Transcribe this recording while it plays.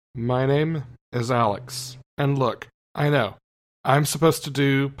My name is Alex. And look, I know, I'm supposed to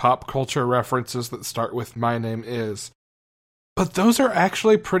do pop culture references that start with my name is. But those are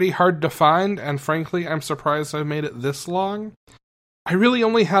actually pretty hard to find, and frankly, I'm surprised I've made it this long. I really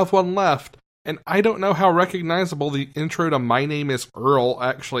only have one left, and I don't know how recognizable the intro to My Name is Earl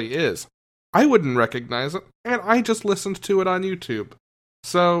actually is. I wouldn't recognize it, and I just listened to it on YouTube.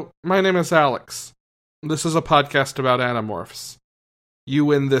 So, my name is Alex. This is a podcast about Animorphs. You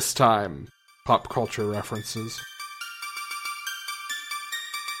win this time. Pop culture references.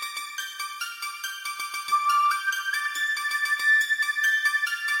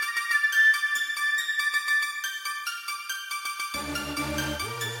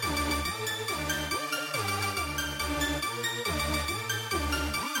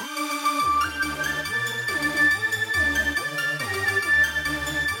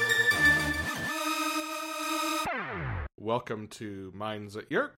 Welcome to Minds at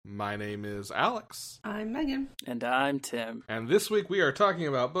Yerk. My name is Alex. I'm Megan. And I'm Tim. And this week we are talking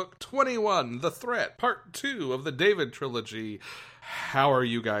about Book 21, The Threat, Part 2 of the David Trilogy. How are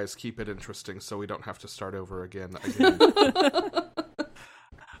you guys? Keep it interesting so we don't have to start over again.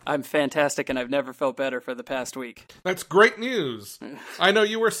 I'm fantastic, and I've never felt better for the past week. That's great news. I know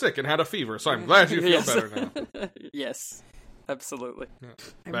you were sick and had a fever, so I'm glad you feel better now. Yes. Absolutely. Yeah.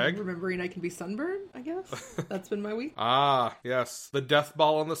 I'm remembering I can be sunburned, I guess. That's been my week. Ah, yes. The death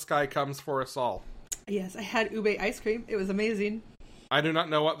ball in the sky comes for us all. Yes, I had ube ice cream. It was amazing. I do not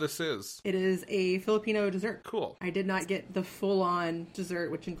know what this is. It is a Filipino dessert. Cool. I did not get the full-on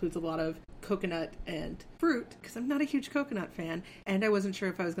dessert, which includes a lot of coconut and fruit, because I'm not a huge coconut fan, and I wasn't sure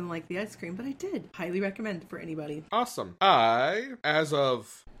if I was going to like the ice cream, but I did. Highly recommend for anybody. Awesome. I, as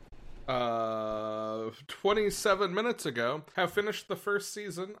of 27 minutes ago, have finished the first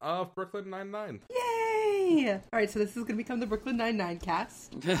season of Brooklyn Nine-Nine. Yay! All right, so this is going to become the Brooklyn Nine-Nine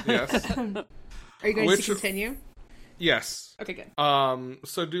cast. Yes. Are you going to continue? Yes. Okay, good.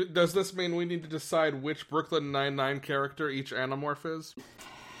 So does this mean we need to decide which Brooklyn Nine-Nine character each Animorph is?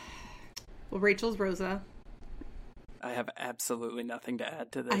 Well, Rachel's Rosa. I have absolutely nothing to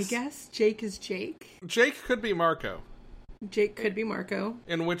add to this. I guess Jake is Jake. Jake could be Marco. Jake could be Marco.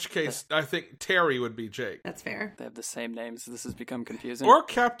 In which case, I think Terry would be Jake. That's fair. They have the same names. This has become confusing. Or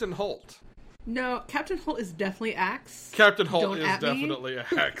Captain Holt. No, Captain Holt is definitely Axe. Captain Holt is definitely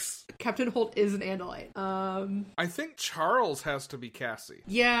Axe. Captain Holt is an Andalite. I think Charles has to be Cassie.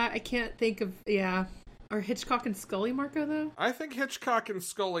 Yeah, I can't think of... Yeah. Are Hitchcock and Scully Marco, though? I think Hitchcock and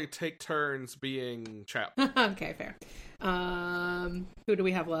Scully take turns being Chap. Okay, fair. Who do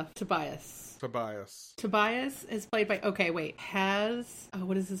we have left? Tobias. Tobias is played by... Okay, wait.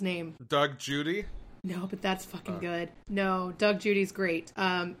 what is his name? Doug Judy? No, but that's fucking good. No, Doug Judy's great.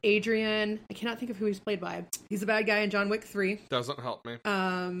 Adrian, I cannot think of who he's played by. He's a bad guy in John Wick 3. Doesn't help me.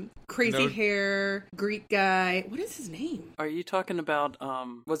 Crazy hair, Greek guy. What is his name? Are you talking about,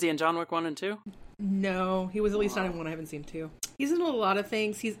 was he in John Wick 1 and 2? No, he was at least not in one. I haven't seen 2. He's in a lot of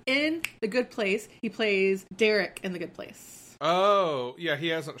things. He's in The Good Place. He plays Derek in The Good Place. Oh, yeah, he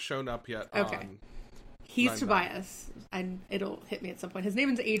hasn't shown up yet. Okay. He's Tobias, and it'll hit me at some point. His name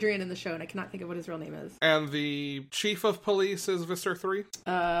is Adrian in the show, and I cannot think of what his real name is. And the chief of police is Visser 3?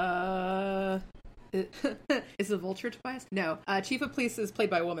 Is the Vulture Tobias? No. Chief of Police is played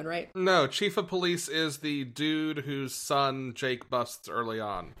by a woman, right? No, Chief of Police is the dude whose son Jake busts early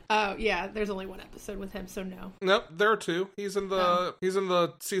on. Oh, yeah, there's only one episode with him, so no. Nope, there are 2. He's in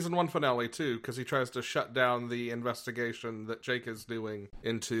the season 1 finale, too, because he tries to shut down the investigation that Jake is doing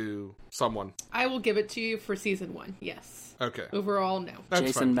into someone. I will give it to you for season 1, yes. Okay. Overall, no. That's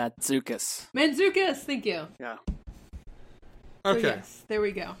Jason Mantzoukas. Mantzoukas, thank you. Yeah. Okay. So yes, there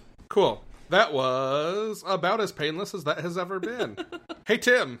we go. Cool. That was about as painless as that has ever been. Hey,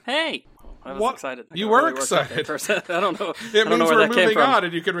 Tim. Hey. I was excited. You were excited. I don't know. It means we're moving on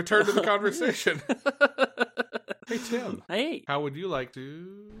and you can return to the conversation. Hey, Tim. Hey. How would you like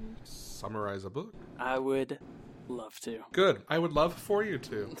to summarize a book? I would love to. Good. I would love for you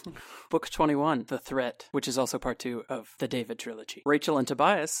to. Book 21, The Threat, which is also part 2 of the David Trilogy. Rachel and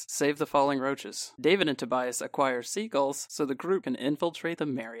Tobias save the falling roaches. David and Tobias acquire seagulls so the group can infiltrate the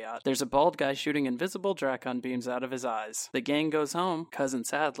Marriott. There's a bald guy shooting invisible Dracon beams out of his eyes. The gang goes home. Cousin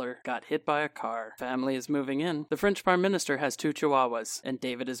Sadler got hit by a car. Family is moving in. The French Prime Minister has 2 chihuahuas, and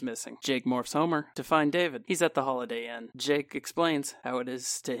David is missing. Jake morphs Homer to find David. He's at the Holiday Inn. Jake explains how it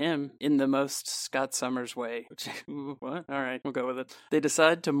is to him in the most Scott Summers way. What? Alright, we'll go with it. They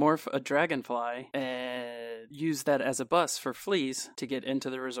decide to morph a dragonfly, and use that as a bus for fleas to get into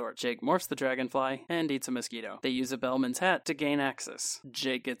the resort. Jake morphs the dragonfly and eats a mosquito. They use a bellman's hat to gain access.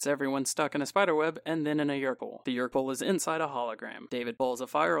 Jake gets everyone stuck in a spiderweb and then in a Yeerkle. The Yeerkle is inside a hologram. David pulls a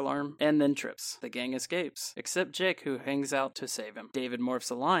fire alarm and then trips. The gang escapes, except Jake, who hangs out to save him. David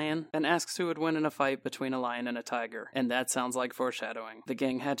morphs a lion and asks who would win in a fight between a lion and a tiger, and that sounds like foreshadowing. The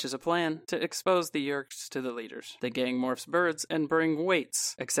gang hatches a plan to expose the Yeerks to the leaders. The gang morphs birds and bring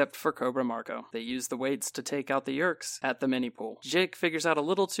weights, except for Cobra Marco. They use the weights to take out the Yeerks at the mini pool. Jake figures out a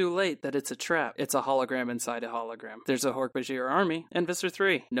little too late that it's a trap. It's a hologram inside a hologram. There's a Hork-Bajir army and Visser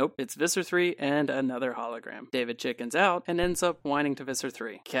 3. Nope, it's Visser 3 and another hologram. David chickens out and ends up whining to Visser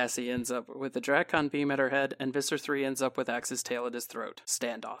 3. Cassie ends up with the Drakon beam at her head, and Visser 3 ends up with Axe's tail at his throat.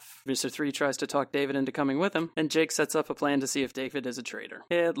 Standoff. Visser 3 tries to talk David into coming with him, and Jake sets up a plan to see if David is a traitor.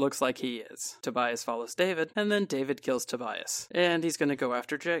 It looks like he is. Tobias follows David, and then David kills Tobias. And he's gonna go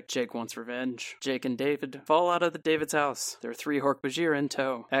after Jake. Jake wants revenge. Jake and David fall out of David's house. There are 3 Hork-Bajir in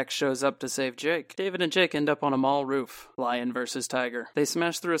tow. Axe shows up to save Jake. David and Jake end up on a mall roof. Lion versus tiger. They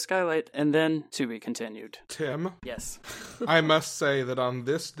smash through a skylight, and then to be continued. Tim, Yes. I must say that on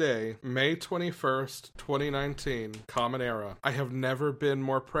this day, May 21st, 2019, Common Era, I have never been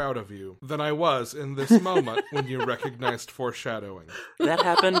more proud of you than I was in this moment when you recognized foreshadowing. That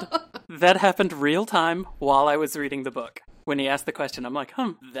happened real time while I was reading the book. When he asked the question, I'm like,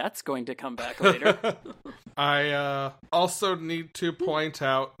 that's going to come back later. I also need to point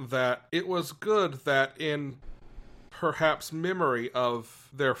out that it was good that in perhaps memory of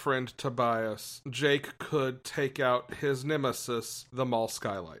their friend Tobias, Jake could take out his nemesis, the mall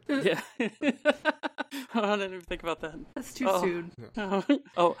skylight. Yeah. I didn't even think about that. That's too soon. By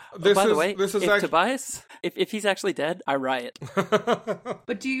the way, if Tobias, if he's actually dead, I riot.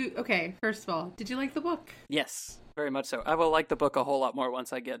 But first of all, did you like the book? Yes. Very much so. I will like the book a whole lot more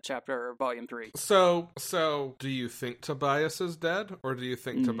once I get volume 3. So do you think Tobias is dead, or do you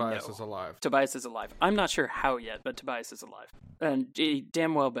think Tobias is alive? Tobias is alive. I'm not sure how yet, but Tobias is alive. And he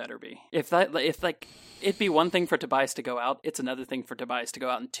damn well better be. If it'd be one thing for Tobias to go out, it's another thing for Tobias to go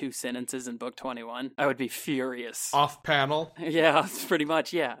out in 2 sentences in book 21. I would be furious. Off panel? Yeah, pretty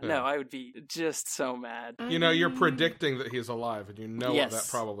much, yeah. No, I would be just so mad. You know, you're predicting that he's alive, and you know what that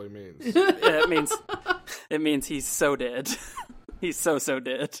probably means. It means he's so dead. He's so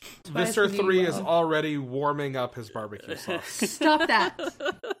dead. Visser 3 is already warming up his barbecue sauce. Stop that.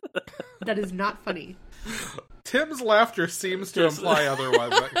 That is not funny. Tim's laughter seems to imply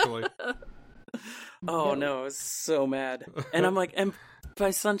otherwise, actually. Oh no, I was so mad. And I'm like, and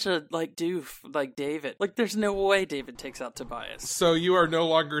by such a doof like David. There's no way David takes out Tobias. So you are no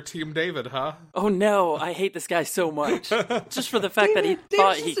longer Team David, huh? Oh no, I hate this guy so much. Just for the fact that he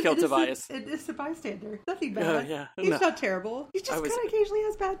thought he killed Tobias. It's a bystander. Nothing bad. Yeah. He's not terrible. He just kind of occasionally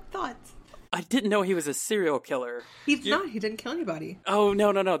has bad thoughts. I didn't know he was a serial killer. He's not. He didn't kill anybody. Oh,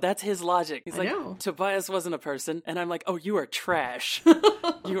 no. That's his logic. He's know. Tobias wasn't a person. And I'm like, oh, you are trash.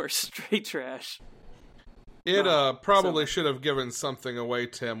 You are straight trash. It probably should have given something away,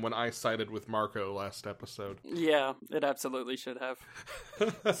 Tim, when I sided with Marco last episode. Yeah, it absolutely should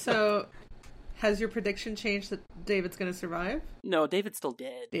have. So, has your prediction changed that David's going to survive? No, David's still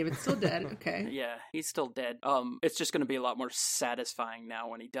dead. David's still dead, okay. Yeah, he's still dead. It's just going to be a lot more satisfying now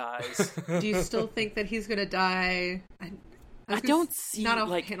when he dies. Do you still think that he's going to die? I don't see... Not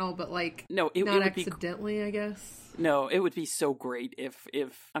off panel, but no, it not would accidentally, I guess. No, it would be so great if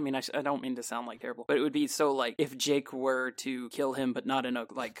I mean, I don't mean to sound terrible, but it would be so if Jake were to kill him, but not in a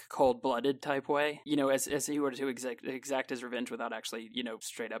cold-blooded type way, as he were to exact his revenge without actually,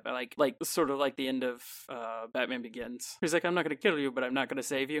 straight up, sort of like the end of Batman Begins. He's like, I'm not going to kill you, but I'm not going to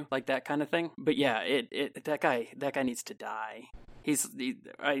save you, that kind of thing. But yeah, that guy needs to die. He's a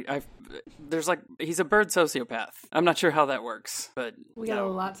bird sociopath. I'm not sure how that works, but we got a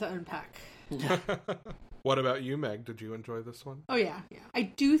lot to unpack. What about you, Meg? Did you enjoy this one? Oh, yeah. I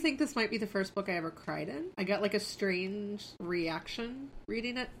do think this might be the first book I ever cried in. I got a strange reaction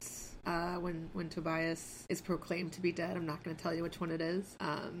reading it. When Tobias is proclaimed to be dead. I'm not going to tell you which one it is.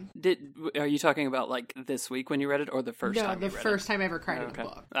 Are you talking about this week when you read it, or the first time you read it? No, the first time I ever cried in a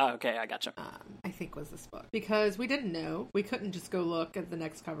book. Oh, okay, I gotcha. I think was this book. Because we didn't know. We couldn't just go look at the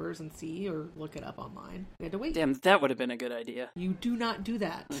next covers and see, or look it up online. We had to wait. Damn, that would have been a good idea. You do not do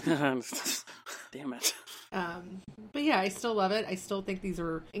that. Damn it. But yeah, I still love it. I still think these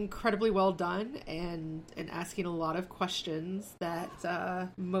are incredibly well done and asking a lot of questions that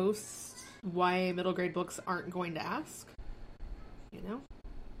most YA middle grade books aren't going to ask.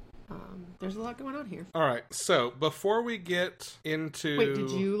 There's a lot going on here. All right, so before we get into... Wait,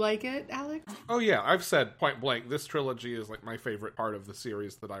 did you like it, Alex? Oh yeah, I've said point blank, this trilogy is like my favorite part of the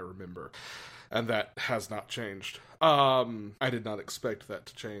series that I remember. And that has not changed. I did not expect that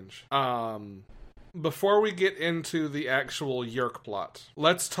to change. Before we get into the actual Yerk plot,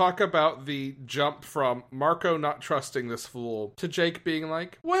 let's talk about the jump from Marco not trusting this fool to Jake being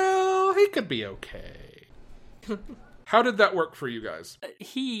like, well, he could be okay. How did that work for you guys?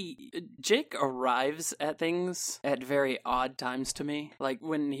 Jake arrives at things at very odd times to me. Like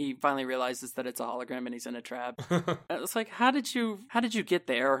when he finally realizes that it's a hologram and he's in a trap. It's like, how did you get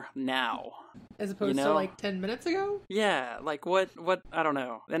there now? As opposed to like 10 minutes ago? Yeah, like what, I don't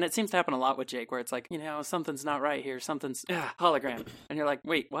know. And it seems to happen a lot with Jake where it's like, something's not right here. Something's, hologram. And you're like,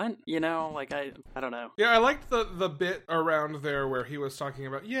 wait, what? Like I don't know. Yeah, I liked the bit around there where he was talking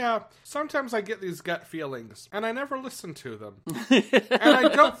about, sometimes I get these gut feelings and I never listen to them. And I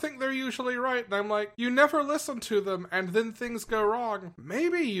don't think they're usually right. And I'm like, you never listen to them and then things go wrong.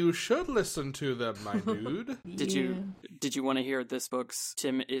 Maybe you should listen to them, my dude. Did you want to hear this book's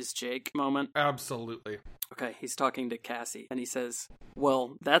Tim is Jake moment? Absolutely. Okay, he's talking to Cassie, and he says,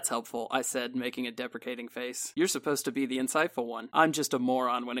 well, that's helpful, I said, making a deprecating face. You're supposed to be the insightful one. I'm just a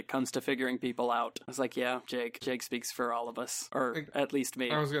moron when it comes to figuring people out. I was like, yeah, Jake. Jake speaks for all of us. Or at least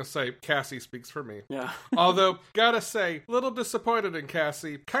me. I was going to say, Cassie speaks for me. Yeah. Although, gotta say, little disappointed in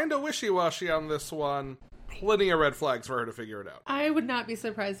Cassie. Kind of wishy-washy on this one. Plenty of red flags for her to figure it out. I would not be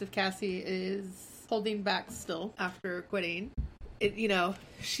surprised if Cassie is holding back still after quitting.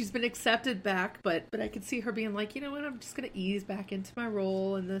 She's been accepted back, but I could see her being like, you know what, I'm just going to ease back into my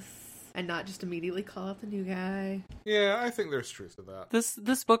role in this and not just immediately call out the new guy. Yeah, I think there's truth to that.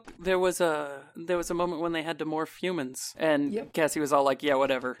 This book, there was a moment when they had to morph humans, and Yep. Cassie was all like, yeah,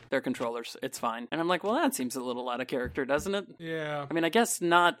 whatever, they're controllers, it's fine. And I'm like, well, that seems a little out of character, doesn't it? Yeah. I mean, I guess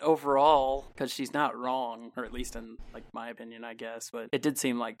not overall, because she's not wrong, or at least in, like, my opinion, I guess, but it did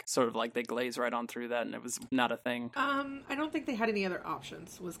seem like, sort of like they glazed right on through that, and it was not a thing. I don't think they had any other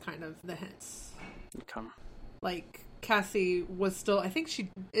options, was kind of the hints. Okay. Like, Cassie was still, I think she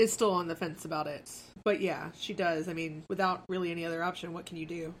is still on the fence about it. But yeah, she does. I mean, without really any other option, what can you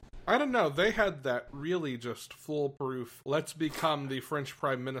do? I don't know. They had that really just foolproof, let's become the French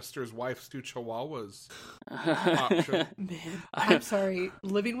Prime Minister's wife's two chihuahuas option. Man, I'm sorry.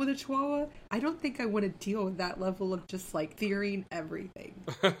 Living with a chihuahua, I don't think I want to deal with that level of just, like, fearing everything.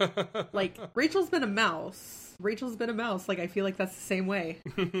 Like, Rachel's been a mouse. Like, I feel like that's the same way.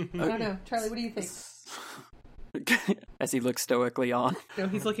 I don't know. Charlie, what do you think? As he looks stoically on. No,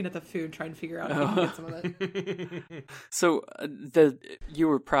 he's looking at the food, trying to figure out how he can get some of it. So, you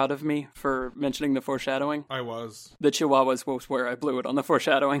were proud of me for mentioning the foreshadowing? I was. The Chihuahuas was where I blew it on the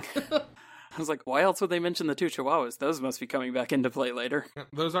foreshadowing. I was like, why else would they mention the two Chihuahuas? Those must be coming back into play later.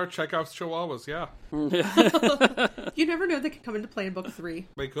 Those are Chekhov's Chihuahuas, yeah. You never know, they could come into play in book 3.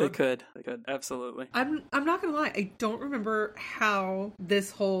 They could. They could, absolutely. I'm not gonna lie, I don't remember how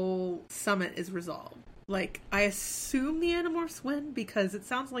this whole summit is resolved. Like, I assume the Animorphs win because it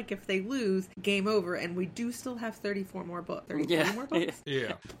sounds like if they lose, game over, and we do still have 34 more books. 34 more books?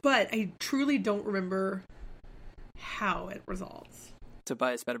 Yeah. But I truly don't remember how it resolves.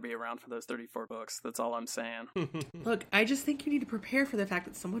 Tobias better be around for those 34 books. That's all I'm saying. Look, I just think you need to prepare for the fact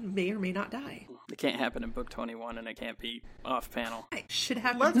that someone may or may not die. It can't happen in book 21, and it can't be off panel. It should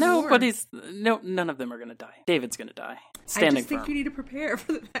happen. None of them are going to die. David's going to die. Standing I just think firm. you need to prepare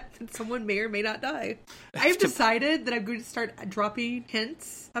for the fact that someone may or may not die. I've decided that I'm going to start dropping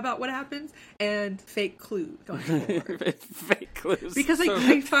hints about what happens and fake clues going forward. Fake clues. Because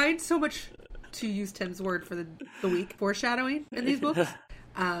I find so much, to use Tim's word for the week, foreshadowing in these books.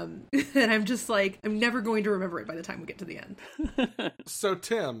 And I'm just like, I'm never going to remember it by the time we get to the end. So,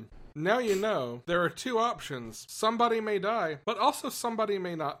 Tim, now you know there are two options. Somebody may die, but also somebody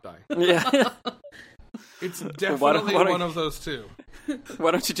may not die. Yeah. It's definitely one of those two.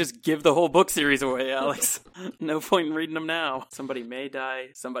 Why don't you just give the whole book series away, Alex? No point in reading them now. Somebody may die,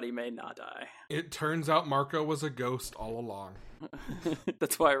 somebody may not die. It turns out Marco was a ghost all along.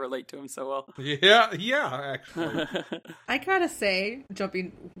 That's why I relate to him so well. Yeah, actually. I gotta say,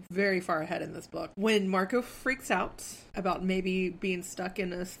 jumping very far ahead in this book, when Marco freaks out about maybe being stuck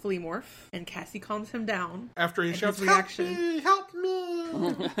in a flea morph, and Cassie calms him down. After he shouts, help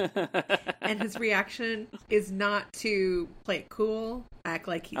me! And his reaction is not to play it cool, act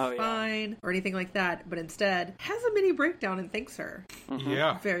like he's fine, or anything like that, but instead has a mini breakdown and thanks her. Mm-hmm.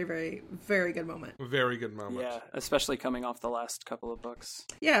 Yeah. Very, very, very good moment. Very good moment. Yeah, especially coming off the last couple of books.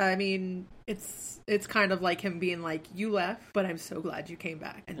 Yeah, I mean, it's kind of like him being like, you left, but I'm so glad you came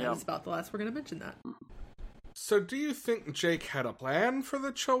back. And that was about the last we're going to mention that. So do you think Jake had a plan for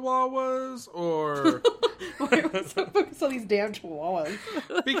the Chihuahuas, or... Why am I so focused on these damn Chihuahuas?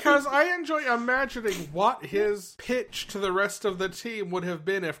 Because I enjoy imagining what his pitch to the rest of the team would have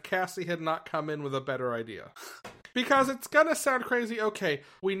been if Cassie had not come in with a better idea. Because it's gonna sound crazy. Okay,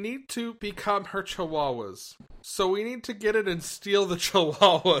 we need to become her Chihuahuas. So we need to get in and steal the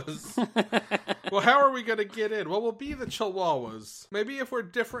Chihuahuas. Well, how are we gonna get in? Well, we'll be the Chihuahuas. Maybe if we're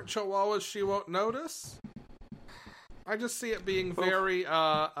different Chihuahuas, she won't notice? I just see it being very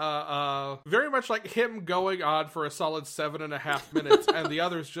much like him going on for a solid 7.5 minutes and the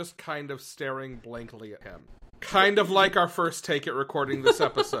others just kind of staring blankly at him. Kind of like our first take at recording this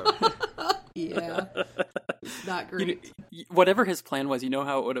episode. Yeah. Not great. Whatever his plan was, you know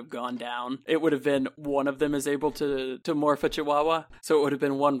how it would have gone down? It would have been one of them is able to morph a Chihuahua. So it would have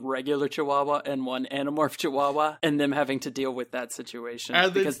been one regular Chihuahua and one Animorph Chihuahua, and them having to deal with that situation.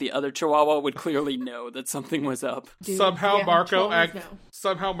 And because the other Chihuahua would clearly know that something was up. Dude, somehow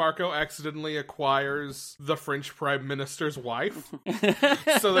yeah, Marco accidentally acquires the French Prime Minister's wife.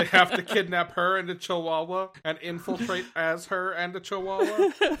 So they have to kidnap her and a Chihuahua and infiltrate as her and a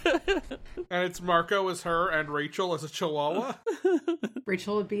Chihuahua. And it's Marco as her and Rachel as a Chihuahua.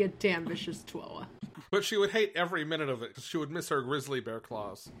 Rachel would be a damn vicious Chihuahua. But she would hate every minute of it because she would miss her grizzly bear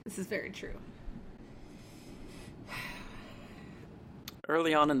claws. This is very true.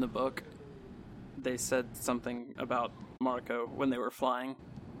 Early on in the book, they said something about Marco when they were flying,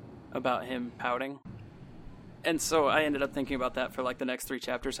 about him pouting. And so I ended up thinking about that for like the next 3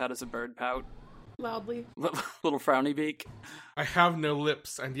 chapters. How does a bird pout? Loudly. Little frowny beak. I have no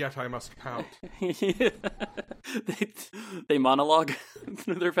lips, and yet I must pout. They monologue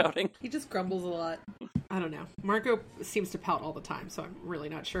through their pouting. He just grumbles a lot. I don't know. Marco seems to pout all the time, so I'm really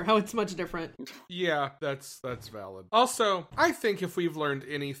not sure how it's much different. Yeah, that's valid. Also, I think if we've learned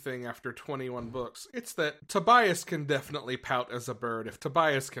anything after 21 books, it's that Tobias can definitely pout as a bird. If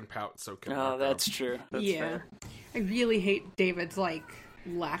Tobias can pout, so can Marco. Oh, that's true. That's fair. I really hate David's,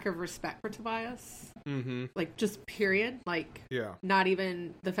 lack of respect for Tobias. Mm-hmm. Just period. Not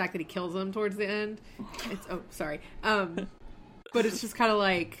even the fact that he kills him towards the end. Sorry. But it's just kind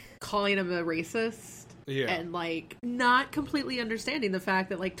of calling him a racist. Yeah. And not completely understanding the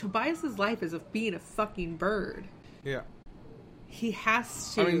fact that Tobias's life is of being a fucking bird. Yeah. He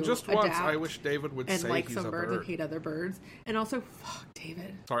has to just once I wish David would and say like he's some a birds bird. and hate other birds. And also, fuck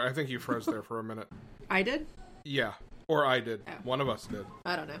David. Sorry, I think you froze there for a minute. I did? Yeah. Or I did. Oh. One of us did.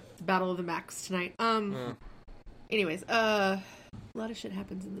 I don't know. Battle of the Max tonight. Anyways, a lot of shit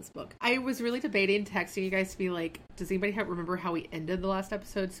happens in this book. I was really debating texting you guys to be like, does anybody remember how we ended the last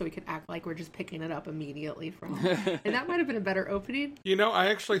episode so we could act like we're just picking it up immediately from... And that might have been a better opening. I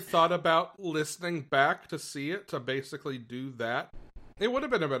actually thought about listening back to see it to basically do that. It would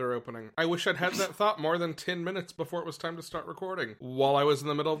have been a better opening. I wish I'd had that thought more than 10 minutes before it was time to start recording, while I was in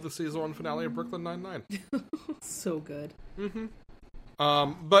the middle of the season 1 finale of Brooklyn Nine-Nine. So good. Mm-hmm.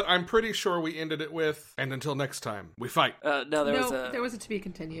 But I'm pretty sure we ended it with, and until next time, we fight. There was a to be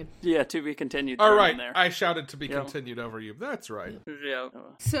continued. Yeah, to be continued. All right, I shouted to be continued over you. That's right. Yeah.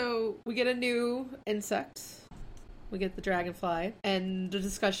 So, we get a new insect. We get the dragonfly, and the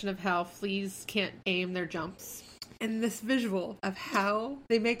discussion of how fleas can't aim their jumps. And this visual of how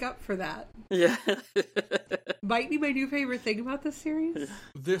they make up for that. Yeah. Might be my new favorite thing about this series.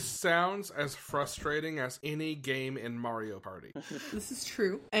 This sounds as frustrating as any game in Mario Party. This is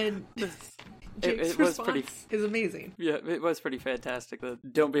true. And it Jake's was response is amazing. Yeah, it was pretty fantastic.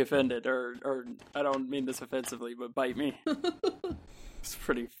 Don't be offended, or I don't mean this offensively, but bite me. It's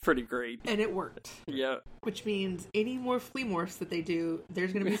pretty great. And it worked. Yeah. Which means any more flea morphs that they do,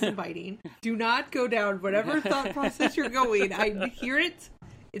 there's going to be some biting. Do not go down whatever thought process you're going. I hear it.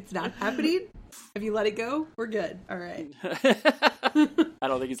 It's not happening. If you let it go, we're good. All right. I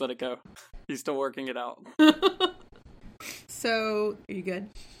don't think he's let it go. He's still working it out. So, are you good?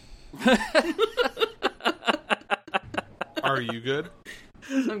 Are you good?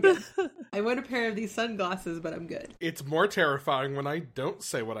 I'm good. I want a pair of these sunglasses, but I'm good. It's more terrifying when I don't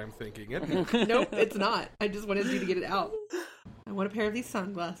say what I'm thinking, isn't it? Nope, it's not. I just wanted you to get it out. I want a pair of these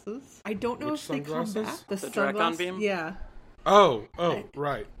sunglasses. I don't know if they come back. The Dracon beam? Yeah. Oh,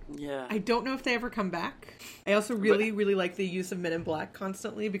 right. Yeah. I don't know if they ever come back. I also really like the use of Men in Black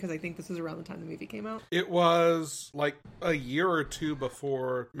constantly because I think this was around the time the movie came out. It was a year or two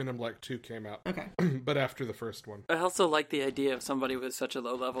before Men in Black 2 came out. Okay. But after the first one. I also like the idea of somebody with such a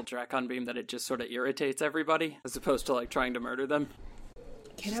low-level Dracon beam that it just sort of irritates everybody as opposed to trying to murder them.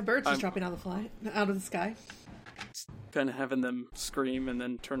 Can't have birds just dropping out of the sky. Kind of having them scream and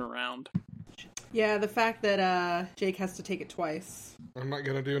then turn around. Yeah, the fact that Jake has to take it twice. I'm not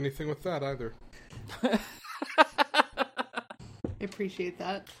going to do anything with that either. I appreciate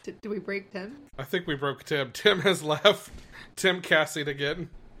that. Did we break Tim? I think we broke Tim. Tim has left. Tim Cassied again.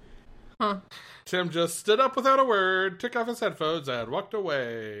 Huh. Tim just stood up without a word, took off his headphones, and walked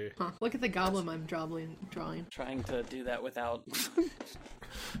away. Huh. Look at the goblin I'm drawing. Trying to do that without...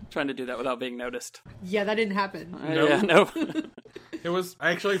 trying to do that without being noticed. Yeah, that didn't happen. Nope. Yeah, no. It was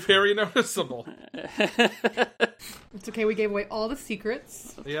actually very noticeable. It's okay, we gave away all the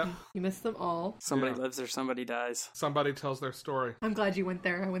secrets. Yeah. You missed them all. Somebody Yeah. lives or somebody dies. Somebody tells their story. I'm glad you went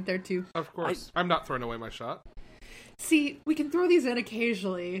there. I went there too. Of course. I'm not throwing away my shot. See, we can throw these in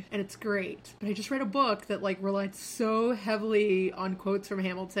occasionally, and it's great. But I just read a book that like relied so heavily on quotes from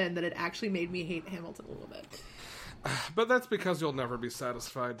Hamilton that it actually made me hate Hamilton a little bit. But that's because you'll never be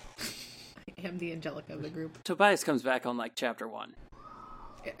satisfied. I am the Angelica of the group. Tobias comes back on like chapter 1.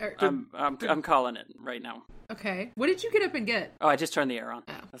 I'm calling it right now. Okay. What did you get up and get? Oh, I just turned the air on.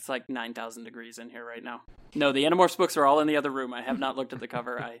 Oh. It's like 9,000 degrees in here right now. No, the Animorphs books are all in the other room. I have not looked at the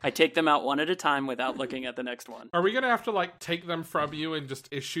cover. I take them out one at a time without looking at the next one. Are we going to have to, like, take them from you and just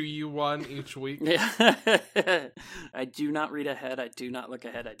issue you one each week? Yeah. I do not read ahead. I do not look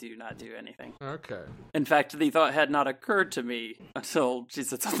ahead. I do not do anything. Okay. In fact, the thought had not occurred to me until she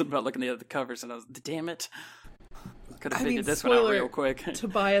said something about looking at the covers, and I was, damn it. Could have figured this one out spoiler, real quick.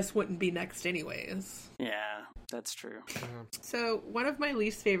 Tobias wouldn't be next anyways. Yeah, that's true. So, one of my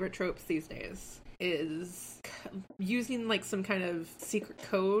least favorite tropes these days is using like some kind of secret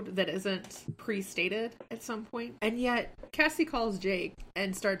code that isn't pre-stated at some point. And yet, Cassie calls Jake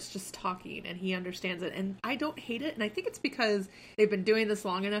and starts just talking and he understands it. And I don't hate it. And I think it's because they've been doing this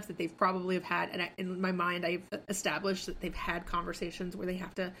long enough that they've probably have had, and in my mind, I've established that they've had conversations where they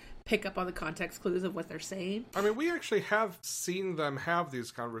have to pick up on the context clues of what they're saying. I mean, we actually have seen them have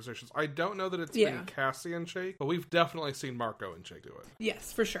these conversations. I don't know that it's been Cassie and Jake, but we've definitely seen Marco and Jake do it.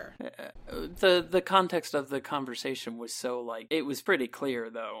 Yes, for sure. The context of the conversation was so, like, it was pretty clear,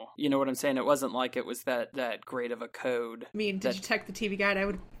 though. You know what I'm saying? It wasn't like it was that great of a code. I mean, did you check the TV guide? I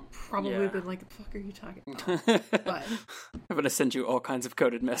would probably been like, the fuck are you talking about? But I'm gonna send you all kinds of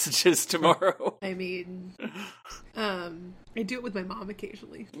coded messages tomorrow. I mean, I do it with my mom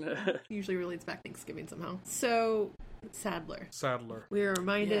occasionally. Usually relates back Thanksgiving somehow. So, Sadler. We are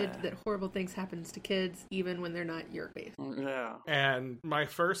reminded that horrible things happens to kids even when they're not your base. Yeah. And my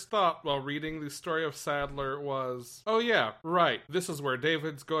first thought while reading the story of Sadler was, oh yeah, right, this is where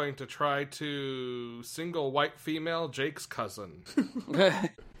David's going to try to single white female Jake's cousin.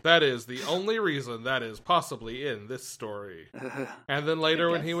 That is the only reason that is possibly in this story. And then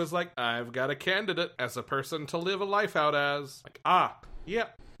later when he was like, I've got a candidate as a person to live a life out as. Like,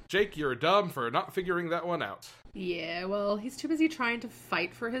 Jake, you're dumb for not figuring that one out. Yeah, well, he's too busy trying to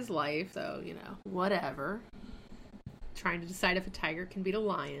fight for his life, so, you know, whatever. Trying to decide if a tiger can beat a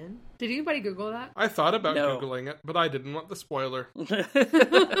lion. Did anybody Google that? I thought about Googling it, but I didn't want the spoiler.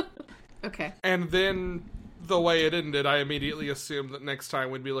 Okay. And then the way it ended, I immediately assumed that next time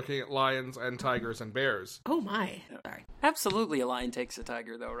we'd be looking at lions and tigers and bears. Oh my. Sorry. Absolutely a lion takes a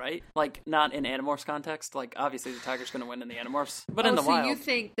tiger, though, right? Like, not in Animorphs context. Like, obviously the tiger's going to win in the Animorphs. But in the wild... so you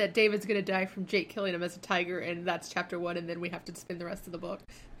think that David's going to die from Jake killing him as a tiger, and that's chapter 1, and then we have to spin the rest of the book?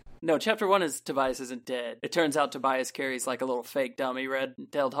 No, chapter 1 is Tobias isn't dead. It turns out Tobias carries like a little fake dummy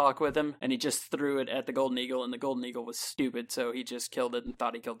red-tailed hawk with him, and he just threw it at the Golden Eagle, and the Golden Eagle was stupid, so he just killed it and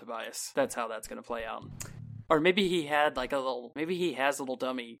thought he killed Tobias. That's how that's going to play out. Or maybe he had like maybe he has little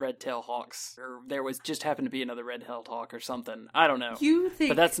dummy red-tailed hawks, or there was just happened to be another red-tailed hawk or something. I don't know. You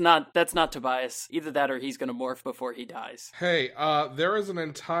think... But that's not Tobias. Either that or he's going to morph before he dies. Hey, there is an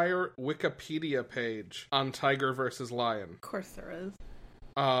entire Wikipedia page on tiger versus lion. Of course there is.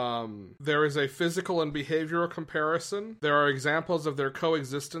 There is a physical and behavioral comparison. There are examples of their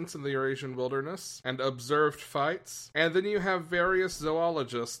coexistence in the Eurasian wilderness and observed fights. And then you have various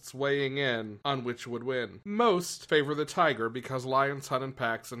zoologists weighing in on which would win. Most favor the tiger because lions hunt in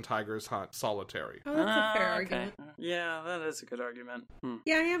packs and tigers hunt solitary. Oh, that's a fair argument. Yeah, that is a good argument.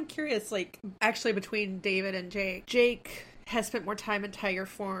 Yeah, I am curious, like, actually between David and Jake. Jake has spent more time in tiger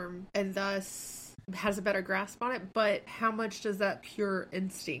form and thus has a better grasp on it, but how much does that pure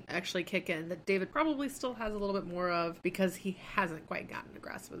instinct actually kick in that David probably still has a little bit more of because he hasn't quite gotten a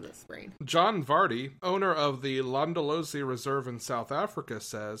grasp of this brain? John Vardy, owner of the Londolozi Reserve in South Africa,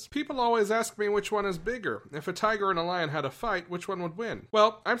 says, people always ask me which one is bigger. If a tiger and a lion had a fight, which one would win?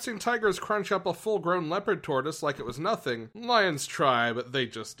 Well, I've seen tigers crunch up a full-grown leopard tortoise like it was nothing. Lions try, but they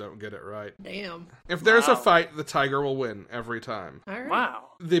just don't get it right. Damn. If there's a fight, the tiger will win every time. All right. Wow.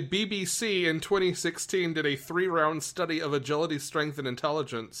 The BBC in 2016 did a 3-round study of agility, strength, and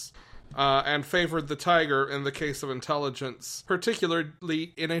intelligence and favored the tiger in the case of intelligence,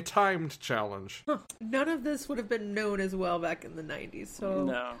 particularly in a timed challenge. None of this would have been known as well back in the 90s, so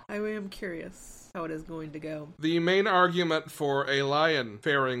No. I am curious how it is going to go. The main argument for a lion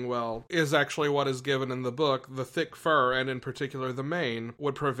faring well is actually what is given in the book. The thick fur, and in particular the mane,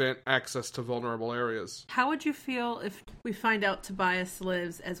 would prevent access to vulnerable areas. How would you feel if we find out Tobias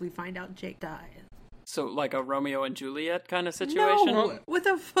lives as we find out Jake dies? So, like a Romeo and Juliet kind of situation? No! What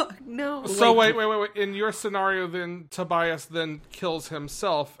the fuck? No. So wait. In your scenario, then Tobias then kills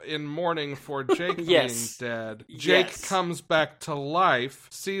himself in mourning for Jake Yes. being dead. Jake Yes. comes back to life,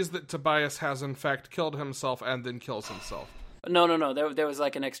 sees that Tobias has in fact killed himself, and then kills himself. No. There was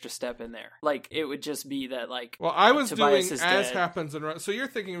like an extra step in there. Like, it would just be that, like, Well, I was Tobias doing is as dead. happens in... So you're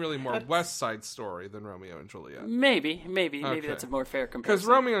thinking really more West Side Story than Romeo and Juliet. Maybe Okay. that's a more fair Because comparison.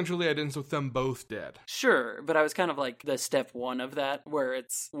 Romeo and Juliet ends with them both dead. Sure, but I was kind of like the step one of that, where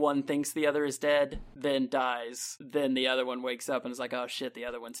it's one thinks the other is dead, then dies, then the other one wakes up and is like, oh shit, the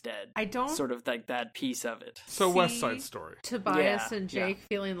other one's dead. I don't Sort of like that piece of it. So West see Side Story. Tobias Yeah, and Jake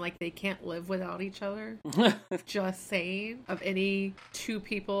feeling like they can't live without each other. Just saying. Of any two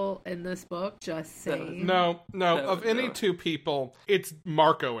people in this book, just saying. No. Of any no. two people, it's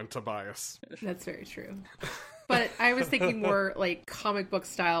Marco and Tobias. That's very true. But I was thinking more like comic book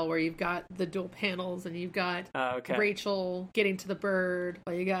style, where you've got the dual panels and you've got Okay. Rachel getting to the bird,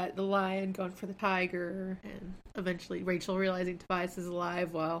 while you got the lion going for the tiger, and eventually Rachel realizing Tobias is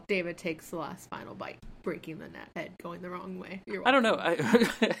alive while David takes the last final bite, breaking the net, head going the wrong way. You're I don't know.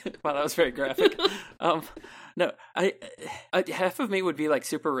 Wow, that was very graphic. No, I half of me would be like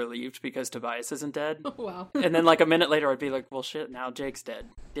super relieved because Tobias isn't dead, welcome. Wow. and then like a minute later I'd be like, well, shit, now Jake's dead.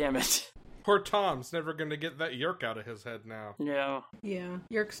 Damn it. Poor Tom's never going to get that yerk out of his head now. Yeah. Yeah.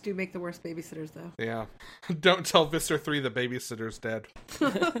 Yerks do make the worst babysitters, though. Yeah. Don't tell Visser 3 the babysitter's dead.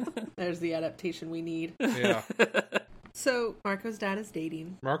 There's the adaptation we need. Yeah. So, Marco's dad is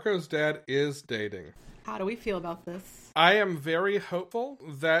dating. Marco's dad is dating. How do we feel about this? I am very hopeful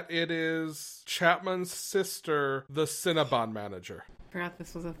that it is Chapman's sister, the Cinnabon manager. Forgot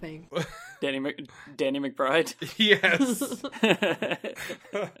this was a thing. Danny McBride. Yes.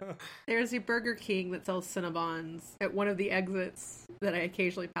 There's a Burger King that sells Cinnabons at one of the exits that I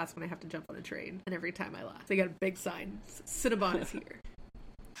occasionally pass when I have to jump on a train. And every time I laugh, they got a big sign. Cinnabon is here.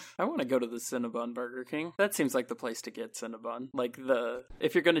 I want to go to the Cinnabon Burger King. That seems like the place to get Cinnabon. Like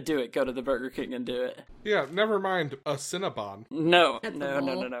if you're going to do it, go to the Burger King and do it. Yeah, never mind a Cinnabon. No. At the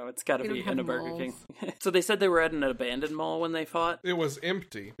mall. It's got to They be don't have in a Burger malls. King. So they said they were at an abandoned mall when they fought. It was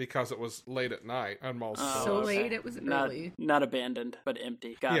empty because it was late at night and malls Oh, So closed. late, it was Not, early. not abandoned, but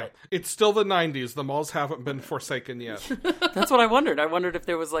empty. Got Yeah, it. it's still the 90s. The malls haven't been forsaken yet. That's what I wondered. I wondered if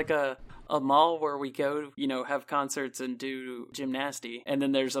there was like a mall where we go, have concerts and do gymnasty, and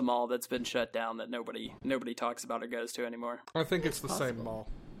then there's a mall that's been shut down that nobody talks about or goes to anymore. I think it's the same possible. mall.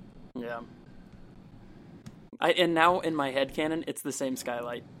 Yeah. And now in my headcanon, it's the same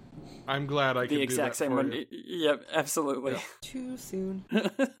skylight. I'm glad I could The exact do same that for one. you. Yep, absolutely. Too soon.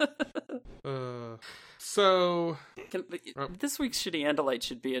 So, This week's Shitty Andalite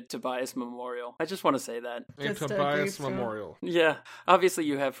should be a Tobias memorial. I just want to say that. a Just a Tobias gravestone. Memorial. Yeah, obviously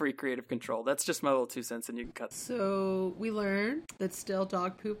you have free creative control. That's just my little 2 cents, and you can cut. So, we learned that stale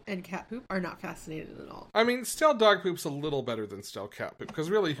dog poop and cat poop are not fascinated at all. I mean, stale dog poop's a little better than stale cat poop,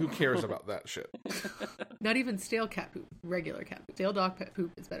 because really, who cares about that shit? Not even stale cat poop, regular cat poop. Stale dog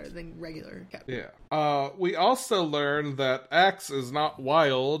poop is better than regular cat poop. Yeah. We also learned that Axe is not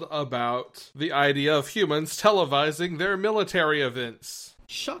wild about the idea of humans televising their military events.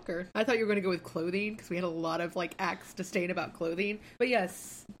 Shocker. I thought you were going to go with clothing, because we had a lot of, Axe disdain about clothing. But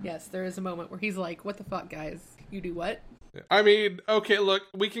yes, there is a moment where he's like, what the fuck, guys? You do what? I mean, okay, look,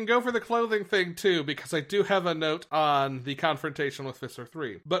 we can go for the clothing thing too, because I do have a note on the confrontation with Visser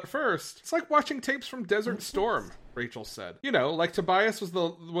 3. But first, it's like watching tapes from Desert Storm, Rachel said. Like Tobias was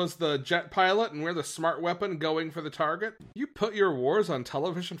the jet pilot and we're the smart weapon going for the target. You put your wars on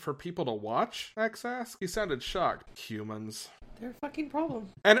television for people to watch? X asked. He sounded shocked. Humans. They're a fucking problem.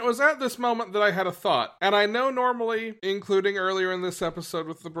 And it was at this moment that I had a thought. And I know normally, including earlier in this episode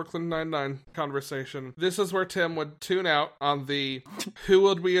with the Brooklyn Nine-Nine conversation, this is where Tim would tune out on the who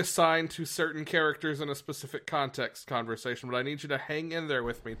would we assign to certain characters in a specific context conversation. But I need you to hang in there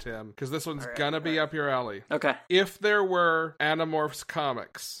with me, Tim, because this one's gonna be up your alley. Okay. If there were Animorphs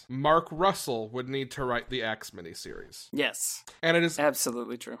comics, Mark Russell would need to write the Axe miniseries. Yes. And it is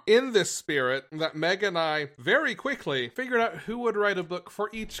Absolutely true. in this spirit that Meg and I very quickly figured out who would write a book for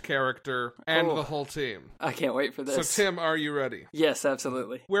each character and Oh. the whole team. I can't wait for this. So, Tim, are you ready? Yes,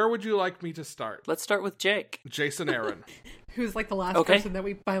 absolutely. Where would you like me to start? Let's start with Jake. Jason Aaron. Who's like the last Okay. person that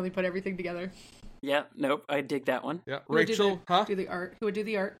we finally put everything together. Yeah, nope, I dig that one. Yeah, Who would do Rachel, the- huh? Do the art. Who would do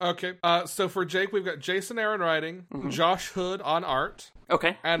the art? Okay, so for Jake, we've got Jason Aaron writing, Josh Hood on art,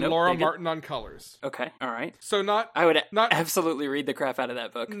 Okay. and nope, Laura dig it. Martin on colors. Okay, all right. So not I would Not- absolutely read the crap out of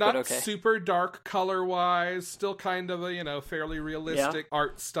that book, not but okay. super dark color-wise, still kind of a, fairly realistic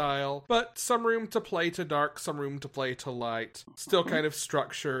art style, but some room to play to dark, some room to play to light. Still kind of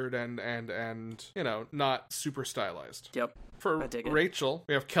structured and not super stylized. Yep. For I dig it. Rachel,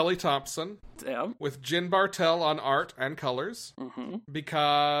 we have Kelly Thompson Yeah. with Jen Bartel on art and colors. Mm-hmm.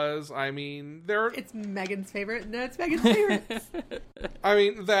 Because, they're It's Megan's favorite. No, it's Megan's favorite.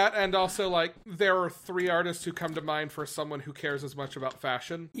 that, and also, there are 3 artists who come to mind for someone who cares as much about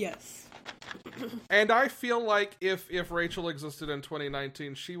fashion. Yes. And I feel like if Rachel existed in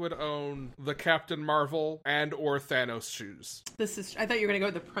 2019, she would own the Captain Marvel and or Thanos shoes. I thought you were going to go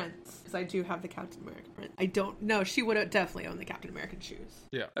with the Prince, because I do have the Captain America print. I don't know. She would definitely own the Captain American shoes.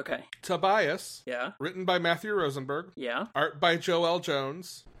 Yeah. Okay. Tobias, Yeah. written by Matthew Rosenberg, Yeah. art by Joel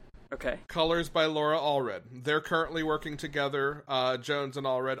Jones, Okay. colors by Laura Allred. They're currently working together, Jones and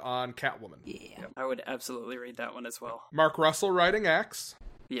Allred, on Catwoman. Yeah. I would absolutely read that one as well. Mark Russell writing Axe,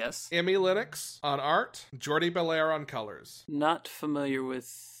 Yes. Emmy Lennox on art, Jordi Belair on colors. Not familiar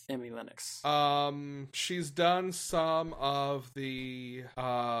with Emmy Lennox. She's done some of the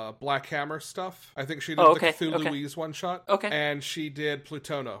Black Hammer stuff. I think she did Oh, okay, the Cthulhu okay. Louise one shot. Okay. And she did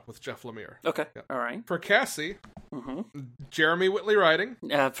Plutona with Jeff Lemire. Okay. All right. For Cassie, Mm-hmm. Jeremy Whitley writing,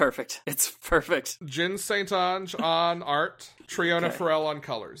 Yeah, perfect. It's perfect. Jen St. Ange on art, Triona Okay. Farrell on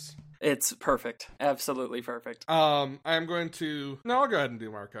colors. It's perfect. Absolutely perfect. I'm going to... No, I'll go ahead and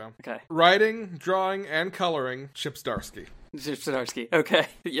do Marco. Okay. Writing, drawing, and coloring, Chip Zdarsky. Zdarsky. Okay.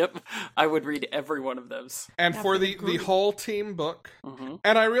 Yep. I would read every one of those. And for the Definitely. whole team book, Mm-hmm.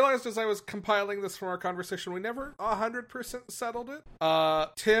 and I realized as I was compiling this from our conversation, we never 100% settled it.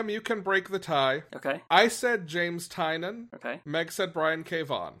 Tim, you can break the tie. Okay. I said James Tynan. Okay. Meg said Brian K.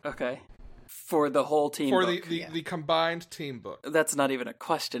 Vaughan. Okay. For the whole team For book. the combined team book. That's not even a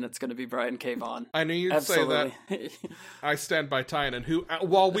question. It's going to be Brian K. Vaughan. I knew you'd say that. Absolutely. I stand by Tynan, who,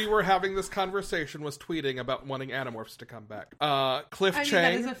 while we were having this conversation, was tweeting about wanting Animorphs to come back. Cliff I mean, Chang.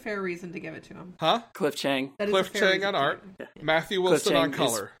 that is a fair reason to give it to him. Huh? Cliff Chang. That is Cliff a fair Chang reason on to art. give it. Matthew Cliff Wilson Chang on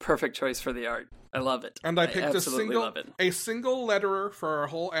color. is perfect choice for the art. I love it. And I picked absolutely love it. a single letterer for our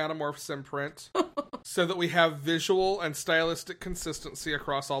whole Animorphs imprint so that we have visual and stylistic consistency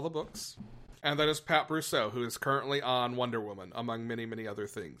across all the books. And that is Pat Brousseau, who is currently on Wonder Woman, among many, many other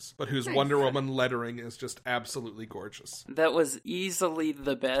things. But whose Nice. Wonder Woman lettering is just absolutely gorgeous. That was easily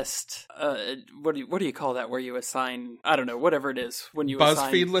the best. What do you call that? Where you assign, I don't know, whatever it is when you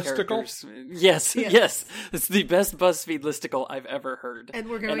assign BuzzFeed listicle? characters. Yes, Yes. yes. It's the best BuzzFeed listicle I've ever heard.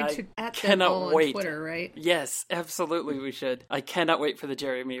 And we're going I to at them cannot all on wait. Twitter, right? Yes, absolutely, we should. I cannot wait for the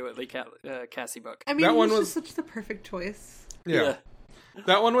Jeremy Whitley Cassie book. I mean, That it one was was- just such the perfect choice. Yeah.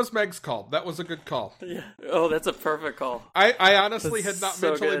 That one was Meg's call. That was a good call. Yeah. Oh, that's a perfect call. I honestly That's had not so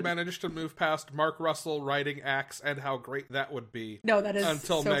mentally good. managed to move past Mark Russell writing Axe and how great that would be No, that is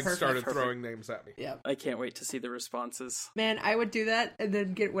until so Meg perfect. started throwing names at me. Yeah. I can't wait to see the responses. Man, I would do that and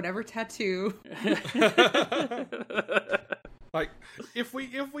then get whatever tattoo. Like, if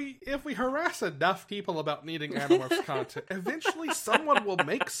we harass enough people about needing Animorphs content, eventually someone will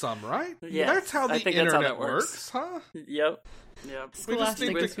make some, right? Yes, That's how I the think that's how internet that works. huh? Yep. Yep. We just need Scholastic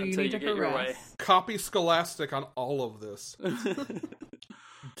to- is who you until need you to get your way. harass. Copy Scholastic on all of this.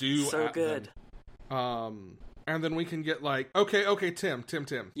 Do So at good. them. And then we can get okay, Tim.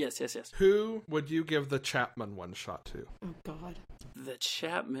 Yes. Who would you give the Chapman one shot to? Oh, God. The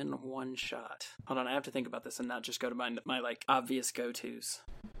Chapman one shot. Hold on, I have to think about this and not just go to my like obvious go-tos.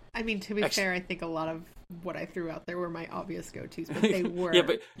 I mean, to be Actually- fair, I think a lot of what I threw out there were my obvious go-tos, but they were.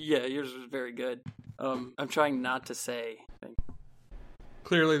 Yeah, yours was very good. I'm trying not to say.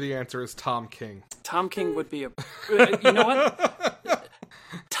 Clearly, the answer is Tom King. Tom King would be a. You know what?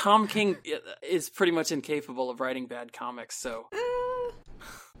 Tom King is pretty much incapable of writing bad comics, so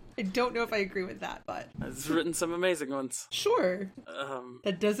I don't know if I agree with that, but he's written some amazing ones. sure.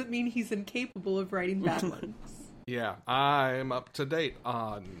 That doesn't mean he's incapable of writing bad ones. Yeah, I'm up to date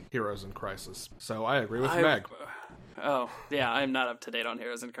on Heroes in Crisis, so I agree with Meg. Oh, yeah, I'm not up to date on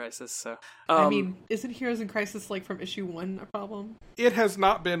Heroes in Crisis, so. I mean, isn't Heroes in Crisis, like, from issue 1 a problem? It has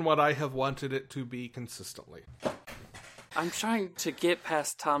not been what I have wanted it to be consistently. I'm trying to get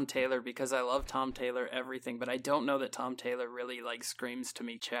past Tom Taylor because I love Tom Taylor everything, but I don't know that Tom Taylor really like screams to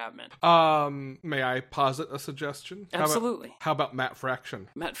me Chapman. May I posit a suggestion? Absolutely. How about Matt Fraction?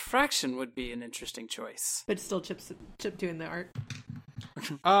 Matt Fraction would be an interesting choice. But still Chip doing the art.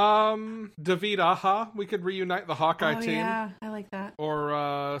 David Aja, we could reunite the Hawkeye team. Yeah, I like that.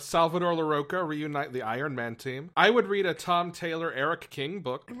 Or Salvador LaRocca, reunite the Iron Man team. I would read a Tom Taylor, Eric King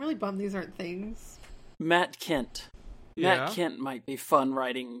book. I'm really bummed these aren't things. Matt Kent. Yeah. Matt Kent might be fun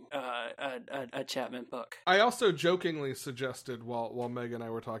writing a Chapman book. I also jokingly suggested while Meg and I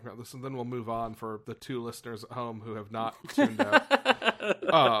were talking about this, and then we'll move on for the 2 listeners at home who have not tuned out,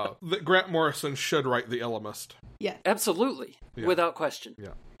 that Grant Morrison should write The Illimist. Yeah. Absolutely. Yeah. Without question.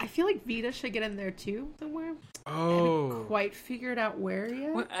 Yeah. I feel like Vita should get in there too somewhere. I Oh. haven't quite figured out where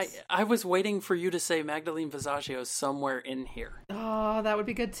yet. Well, I was waiting for you to say Magdalene Visaggio somewhere in here. Oh, that would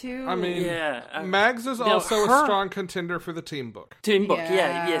be good too. I mean, Yeah. Mags is Now, also her- a strong contender for the team book. Team book.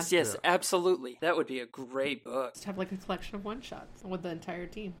 Yeah. Yeah, yes, Yeah. absolutely. That would be a great book. just have like a collection of one-shots with the entire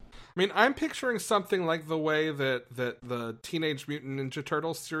team. I mean, I'm picturing something like the way that the Teenage Mutant Ninja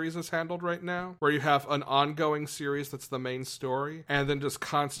Turtles series is handled right now, where you have an ongoing series that's the main story, and then just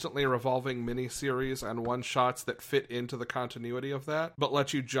constantly revolving mini-series and one-shots that fit into the continuity of that, but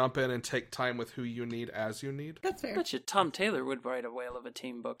let you jump in and take time with who you need as you need. That's fair. I bet you Tom Taylor would write a whale of a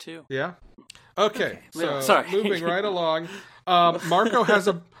team book too. Yeah? Okay, so Sorry. moving right along. Marco has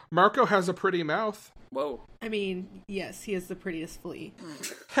a pretty mouth. Whoa. I mean, yes, he is the prettiest flea.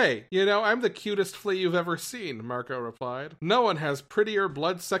 Hey, I'm the cutest flea you've ever seen, Marco replied. No one has prettier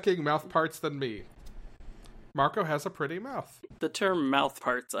blood-sucking mouth parts than me. Marco has a pretty mouth. The term mouth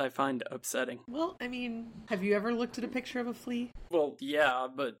parts I find upsetting. Well, I mean, have you ever looked at a picture of a flea? Well, yeah,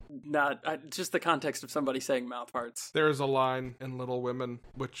 but not just the context of somebody saying mouth parts. There is a line in Little Women,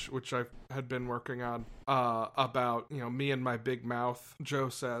 which I had been working on, about, me and my big mouth. Joe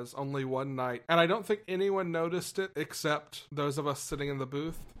says, only one night. And I don't think anyone noticed it except those of us sitting in the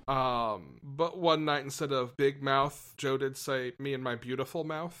booth. But one night instead of big mouth, Joe did say, me and my beautiful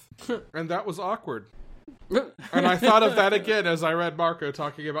mouth. And that was awkward. And I thought of that again as I read Marco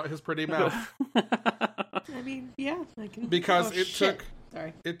talking about his pretty mouth. I mean, yeah, I can. Because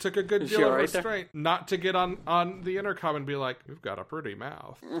Sorry. it took a good Is deal she of all right there? restraint not to get on the intercom and be like, you've got a pretty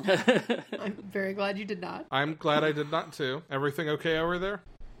mouth. I'm very glad you did not. I'm glad I did not too. Everything okay over there?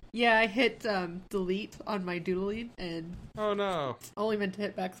 Yeah, I hit delete on my doodling and Oh no. only meant to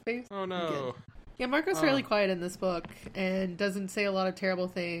hit backspace. Oh no. Good. Yeah, Marco's fairly quiet in this book and doesn't say a lot of terrible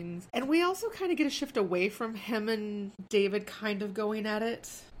things. And we also kind of get a shift away from him and David kind of going at it.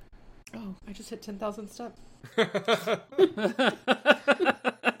 Oh, I just hit 10,000 steps.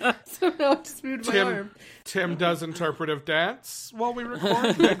 So now I just moved my arm. Tim does interpretive dance while we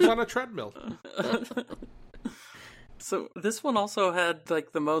record. Meg's on a treadmill. So this one also had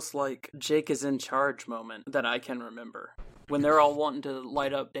like the most like Jake is in charge moment that I can remember. When they're all wanting to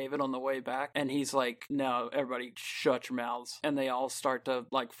light up David on the way back, and he's like, no, everybody shut your mouths. And they all start to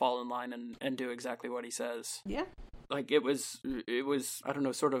like fall in line and do exactly what he says. Yeah. Like it was, I don't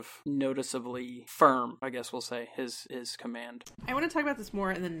know, sort of noticeably firm, I guess we'll say, his command. I want to talk about this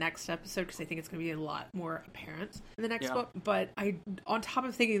more in the next episode because I think it's going to be a lot more apparent in the next book. But on top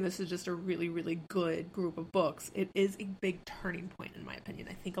of thinking this is just a really, really good group of books, it is a big turning point in my opinion.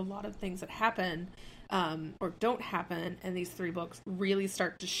 I think a lot of things that happen or don't happen in these 3 books really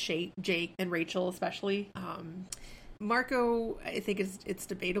start to shape Jake and Rachel especially. Marco, I think it's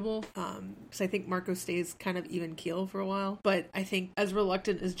debatable, because I think Marco stays kind of even keel for a while, but I think as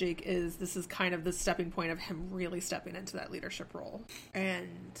reluctant as Jake is, this is kind of the stepping point of him really stepping into that leadership role.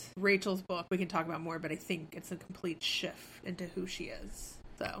 And Rachel's book, we can talk about more, but I think it's a complete shift into who she is.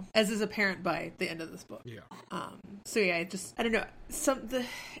 So, as is apparent by the end of this book. Yeah. So yeah, I don't know.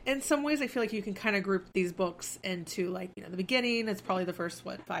 In some ways, I feel like you can kind of group these books into like, the beginning. It's probably the first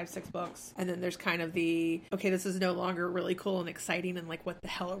 5-6 books, and then there's kind of the this is no longer really cool and exciting, and like what the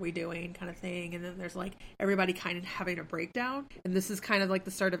hell are we doing kind of thing. And then there's like everybody kind of having a breakdown, and this is kind of like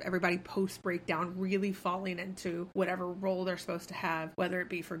the start of everybody post breakdown really falling into whatever role they're supposed to have, whether it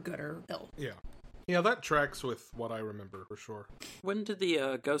be for good or ill. Yeah. Yeah, that tracks with what I remember for sure. When did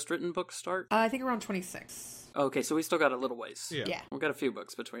the Ghost Written book start? I think around 26. Okay, so we still got a little ways. Yeah. We've got a few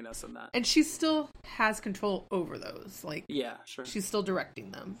books between us and that. And she still has control over those. Like, yeah, sure. she's still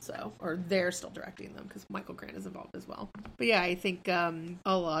directing them, or they're still directing them because Michael Grant is involved as well. But yeah, I think a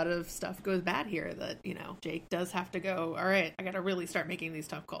lot of stuff goes bad here that, Jake does have to go, all right, I got to really start making these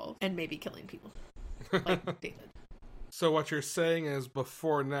tough calls and maybe killing people. Like David. So what you're saying is,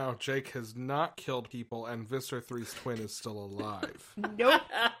 before now, Jake has not killed people, and Visser 3's twin is still alive. Nope.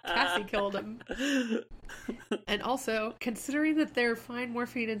 Cassie killed him. And also, considering that they're fine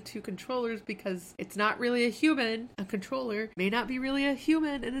morphing into controllers because it's not really a human, a controller may not be really a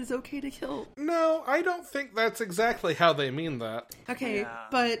human and it's okay to kill. No, I don't think that's exactly how they mean that. Okay, Yeah.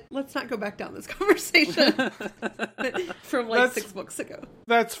 but let's not go back down this conversation from like That's- 6 books ago.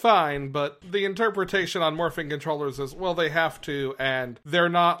 That's fine, but the interpretation on morphing controllers is, well, they have to, and they're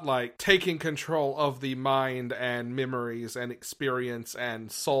not, like, taking control of the mind and memories and experience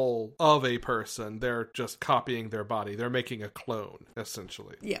and soul of a person. They're just copying their body. They're making a clone,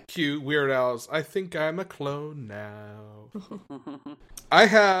 essentially. Yeah. Cue Weird Al's, I think I'm a clone now. I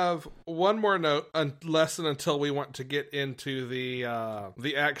have one more note, lesson until we want to get into the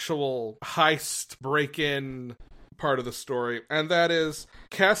actual heist break-in part of the story, and that is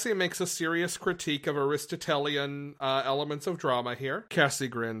Cassie makes a serious critique of Aristotelian elements of drama here. Cassie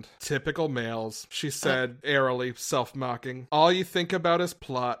grinned. Typical males, she said, airily, self-mocking. All you think about is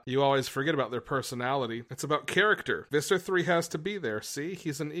plot. You always forget about their personality. It's about character. Visser 3 has to be there, see?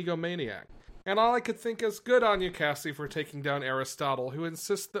 He's an egomaniac. And all I could think is, good on you, Cassie, for taking down Aristotle, who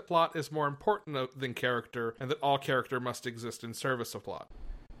insists that plot is more important than character, and that all character must exist in service of plot.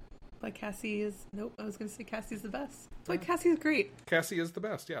 But Cassie is... Nope, I was going to say Cassie's the best. But Cassie's great. Cassie is the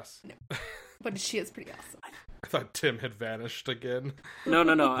best, yes. No. But she is pretty awesome. I thought Tim had vanished again. No.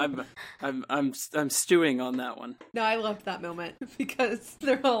 I'm stewing on that one. No, I loved that moment because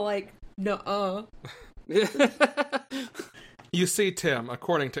they're all like, nuh-uh. You see, Tim,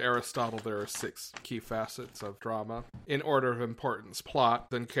 according to Aristotle, there are 6 key facets of drama. In order of importance: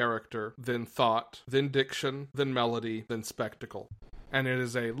 plot, then character, then thought, then diction, then melody, then spectacle. And it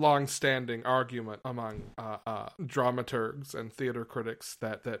is a long-standing argument among dramaturgs and theater critics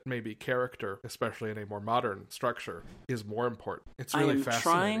that maybe character, especially in a more modern structure, is more important. It's really I'm fascinating.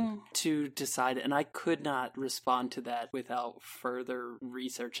 trying to decide, and I could not respond to that without further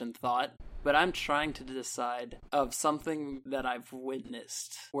research and thought, but I'm trying to decide of something that I've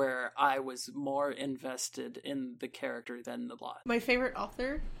witnessed where I was more invested in the character than the plot. My favorite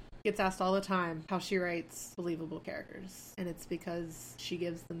author gets asked all the time how she writes believable characters. And it's because she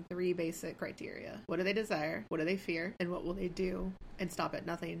gives them 3 basic criteria. What do they desire? What do they fear? And what will they do and stop at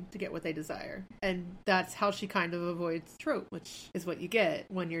nothing to get what they desire? And that's how she kind of avoids trope, which is what you get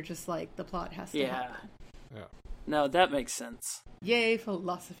when you're just like, the plot has to happen. Yeah. No, that makes sense. Yay,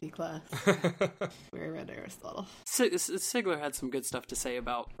 philosophy class. We read Aristotle. Sigler had some good stuff to say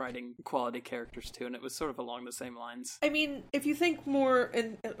about writing quality characters too, and it was sort of along the same lines. I mean, if you think more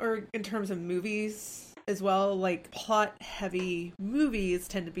in terms of movies as well, like plot-heavy movies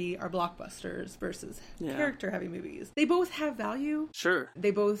tend to be our blockbusters versus character-heavy movies. They both have value. Sure.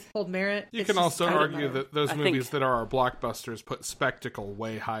 They both hold merit. You It's can just also kind of argue matter. that those I movies think- that are our blockbusters put spectacle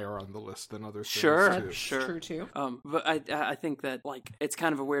way higher on the list than other things, Sure. too. That's Sure. true too. But I think that, like, it's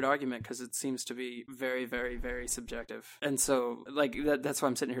kind of a weird argument because it seems to be very, very, very subjective. And so, like, that's why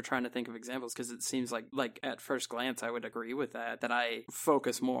I'm sitting here trying to think of examples, because it seems like at first glance I would agree with that I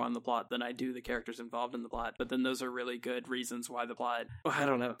focus more on the plot than I do the characters involved in the plot. But then those are really good reasons why the plot... Well, I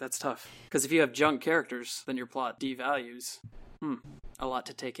don't know. That's tough. Because if you have junk characters, then your plot devalues. A lot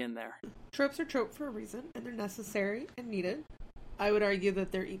to take in there. Tropes are trope for a reason, and they're necessary and needed. I would argue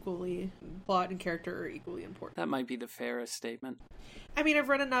that they're equally, plot and character are equally important. That might be the fairest statement. I mean, I've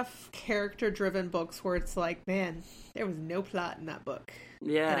read enough character-driven books where it's like, man, there was no plot in that book.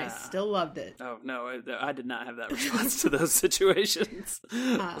 Yeah. And I still loved it. Oh, no, I did not have that response to those situations.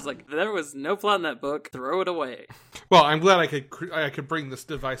 I was like, there was no plot in that book. Throw it away. Well, I'm glad I could bring this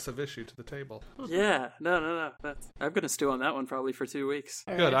divisive issue to the table. Yeah, no. I'm going to stew on that one probably for 2 weeks.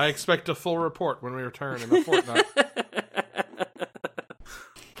 All Good. right. I expect a full report when we return in a fortnight.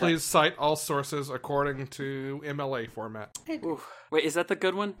 Please cite all sources according to MLA format. Oof. Wait, is that the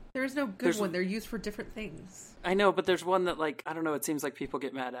good one? There is no good There's- one. They're used for different things. I know, but there's one that, like, I don't know, it seems like people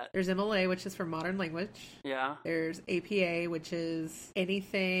get mad at. There's MLA, which is for modern language. Yeah. There's APA, which is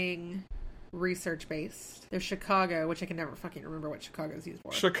anything research-based. There's Chicago, which I can never fucking remember what Chicago's used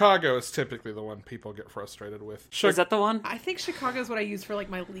for. Chicago is typically the one people get frustrated with. Is that the one? I think Chicago is what I use for, like,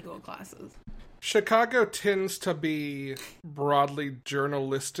 my legal classes. Chicago tends to be broadly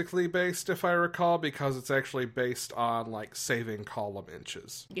journalistically based, if I recall, because it's actually based on, like, saving column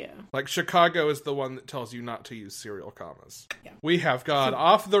inches. Yeah. Like, Chicago is the one that tells you not to use serial commas. Yeah. We have gone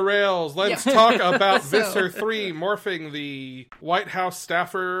off the rails. Let's Yeah. talk about So- Visser 3 morphing the White House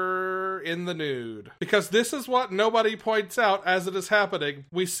staffer in the nude. Because this is what nobody points out as it is happening.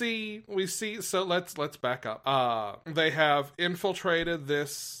 We see, so let's back up. They have infiltrated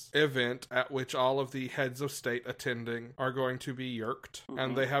this event at which all of the heads of state attending are going to be yerked.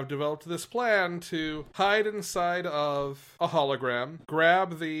 And they have developed this plan to hide inside of a hologram,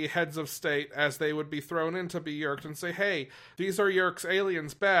 grab the heads of state as they would be thrown in to be yerked, and say, hey, these are Yerk's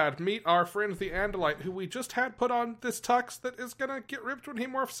aliens, bad. Meet our friend the Andalite, who we just had put on this tux that is gonna get ripped when he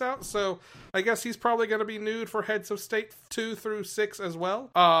morphs out, so I guess he's probably gonna be nude for heads of state 2 through 6 as well.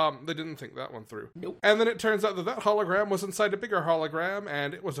 They didn't think that one through. Nope. And then it turns out that that hologram was inside a bigger hologram,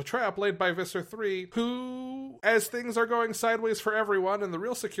 and it was a trap laid by Visser 3, who, as things are going sideways for everyone and the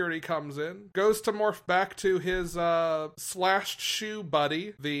real security comes in, goes to morph back to his slashed shoe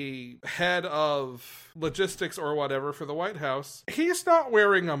buddy, the head of logistics or whatever for the White House. He's not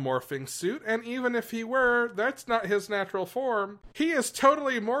wearing a morphing suit, and even if he were, that's not his natural form. He is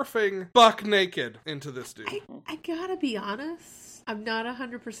totally morphing buck naked into this dude. I gotta be honest. I'm not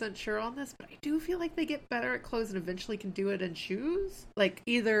 100% sure on this, but I do feel like they get better at clothes and eventually can do it in shoes. Like,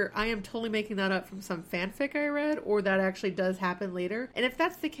 either I am totally making that up from some fanfic I read, or that actually does happen later. And if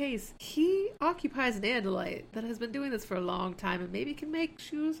that's the case, he occupies an Andalite that has been doing this for a long time and maybe can make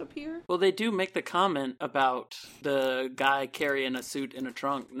shoes appear. Well, they do make the comment about the guy carrying a suit in a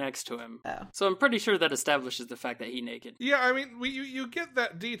trunk next to him. Oh. So I'm pretty sure that establishes the fact that he's naked. Yeah, I mean, you get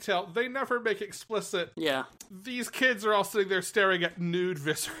that detail. They never make explicit. Yeah. These kids are all sitting there staring at nude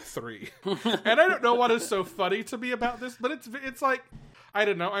Visser 3. And I don't know what is so funny to me about this, but it's like, I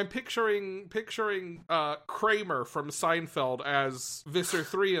don't know, I'm picturing Kramer from Seinfeld as Visser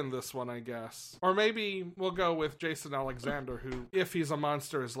 3 in this one, I guess. Or maybe we'll go with Jason Alexander, who, if he's a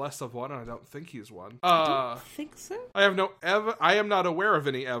monster, is less of one, and I don't think he's one. I don't think so. I am not aware of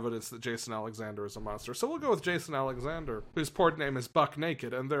any evidence that Jason Alexander is a monster, so we'll go with Jason Alexander, whose porn name is Buck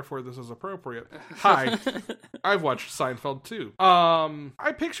Naked, and therefore this is appropriate. Hi. I've watched Seinfeld too.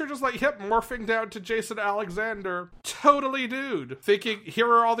 I picture just like him morphing down to Jason Alexander, totally nude, thinking, here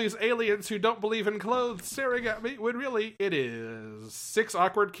are all these aliens who don't believe in clothes staring at me, when really it is 6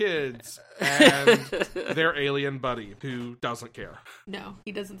 awkward kids and their alien buddy who doesn't care. No,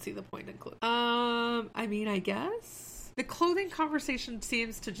 he doesn't see the point in clothes. I mean, I guess the clothing conversation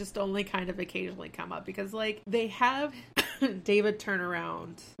seems to just only kind of occasionally come up because, like, they have David turn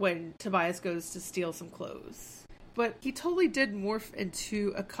around when Tobias goes to steal some clothes. But he totally did morph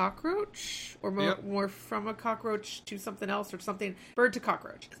into a cockroach, or morph from a cockroach to something else, or something, bird to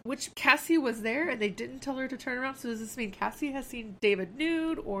cockroach. Which Cassie was there, and they didn't tell her to turn around, so does this mean Cassie has seen David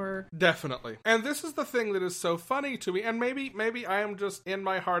nude, or... Definitely. And this is the thing that is so funny to me, and maybe I am just, in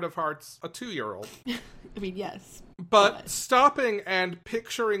my heart of hearts, a 2-year-old. I mean, yes. But stopping and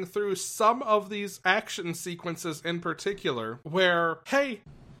picturing through some of these action sequences in particular, where, hey,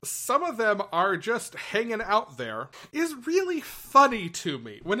 some of them are just hanging out there, is really funny to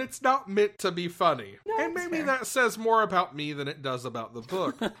me when it's not meant to be funny. No, and maybe fair. that says more about me than it does about the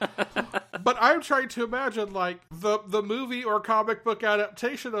book. But I'm trying to imagine, like, the movie or comic book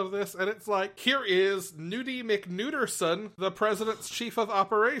adaptation of this, and it's like, here is Nudie McNuderson, the president's chief of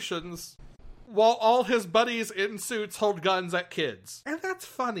operations, while all his buddies in suits hold guns at kids. And that's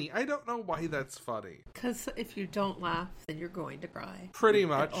funny. I don't know why that's funny. Because if you don't laugh, then you're going to cry. Pretty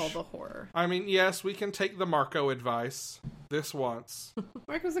much. At all the horror. I mean, yes, we can take the Marco advice this once.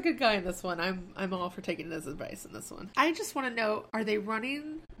 Marco's a good guy in this one. I'm all for taking his advice in this one. I just want to know, are they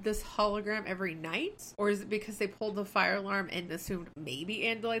running this hologram every night? Or is it because they pulled the fire alarm and assumed maybe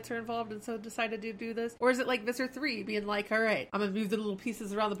Andalites are involved and so decided to do this? Or is it like Visser 3 being like, all right, I'm going to move the little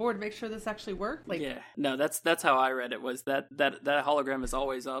pieces around the board to make sure this actually worked? Like, yeah. No, that's how I read it, was that hologram is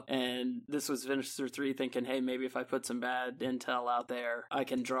always up, and this was Visser 3 thinking, hey, maybe if I put some bad intel out there, I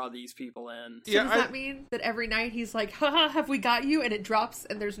can draw these people in. So does that mean that every night he's like, haha, have we got you? And it drops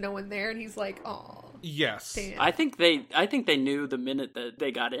and there's no one there and he's like, aw. Yes. Damn. I think they knew the minute that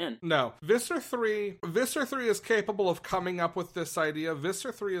they got in. No. Visser 3 is capable of coming up with this idea.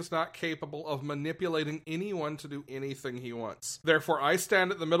 Visser 3 is not capable of manipulating anyone to do anything he wants. Therefore, I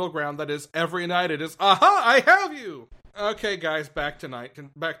stand at the middle ground. That is, every night it is, aha, I have you! Okay, guys, back tonight.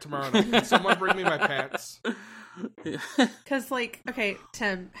 Back tomorrow night. Can someone bring me my pants? Because, like, okay,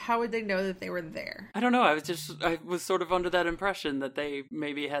 Tim, how would they know that they were there? I don't know. I was sort of under that impression that they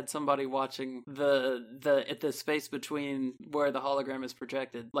maybe had somebody watching the space between where the hologram is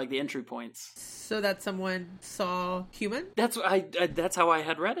projected, like the entry points. So that someone saw human? That's how I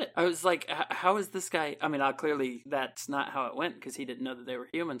had read it. I was like, how is this guy? I mean, clearly that's not how it went because he didn't know that they were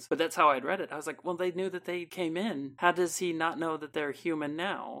humans. But that's how I'd read it. I was like, well, they knew that they came in. How does he not know that they're human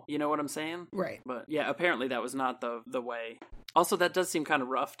now? You know what I'm saying? Right. But yeah, apparently that was not the way. Also, that does seem kind of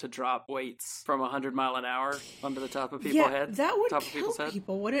rough to drop weights from 100 mile an hour onto the top of people's heads. That would top of kill people's head.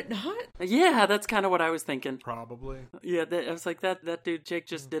 people, would it not? Yeah, that's kind of what I was thinking. Probably. Yeah, I was like, that dude Jake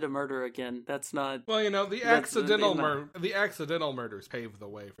just did a murder again. That's not. Well, the That's accidental in the accidental murders paved the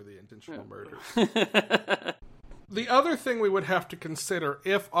way for the intentional murders. The other thing we would have to consider,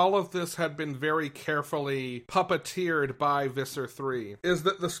 if all of this had been very carefully puppeteered by Visser 3, is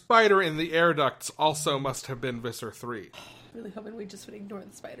that the spider in the air ducts also must have been Visser 3. Really hoping we just would ignore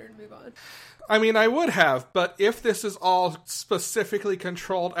the spider and move on. I mean, I would have, but if this is all specifically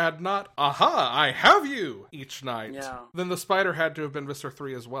controlled and not, aha, I have you, each night, then the spider had to have been Visser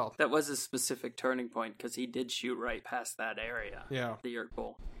 3 as well. That was a specific turning point, because he did shoot right past that area. Yeah. The Yerk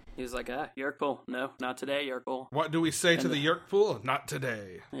Pool. He was like, Yerkpool. No, not today, Yerkpool. What do we say to the Yerkpool? Not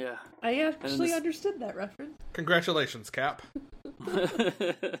today. Yeah. I actually understood that reference. Congratulations, Cap.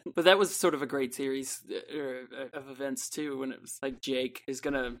 But that was sort of a great series of events, too, when it was like Jake is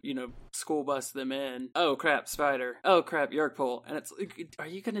gonna, school bus them in. Oh, crap, Spider. Oh, crap, Yerkpool. And it's like, are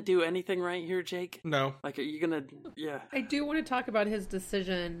you gonna do anything right here, Jake? No. Like, are you gonna... Yeah. I do want to talk about his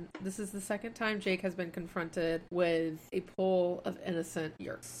decision. This is the second time Jake has been confronted with a pool of innocent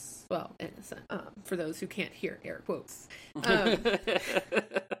Yerks. Well, innocent. For those who can't hear air quotes.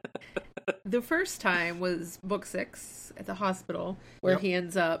 The first time was book 6 at the hospital, where he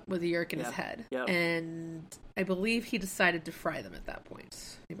ends up with a yerk in his head. Yep. And I believe he decided to fry them at that point.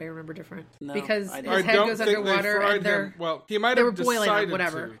 Anybody remember different? No, Because I his head goes underwater and they're... Well, he might they have were boiling decided them,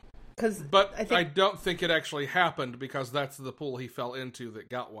 whatever. to. But I don't think it actually happened, because that's the pool he fell into that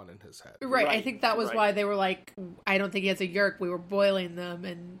got one in his head. Right, I think that was why they were like, I don't think he has a yerk, we were boiling them,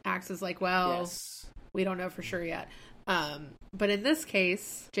 and Axe is like, well, we don't know for sure yet. But in this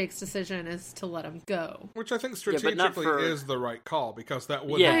case, Jake's decision is to let him go. Which I think strategically is the right call, because that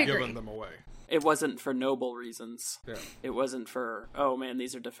would have given them away. It wasn't for noble reasons. Yeah. It wasn't for, oh man,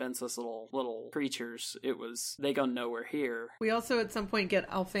 these are defenseless little creatures. It was, they gonna know we're here. We also at some point get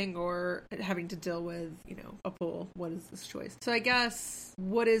Alfingor having to deal with, a pool. What is this choice? So I guess,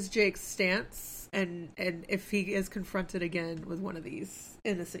 what is Jake's stance? And if he is confronted again with one of these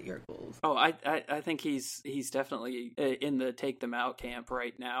innocent Yerkpools. Oh, I think he's definitely in the take them out camp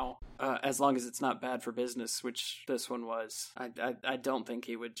right now. As long as it's not bad for business, which this one was. I don't think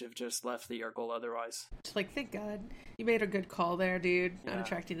he would have just left the Yerkpool otherwise. Just like, thank God. You made a good call there, dude. Not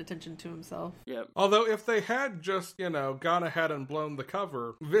attracting attention to himself. Yep. Although if they had just, gone ahead and blown the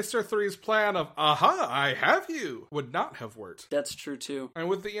cover, Visser 3's plan of, aha, I have you, would not have worked. That's true too. And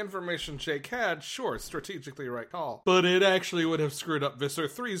with the information Jake had, sure, strategically right call. But it actually would have screwed up Visser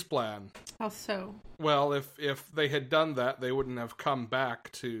 3's plan. How so? Well, if they had done that, they wouldn't have come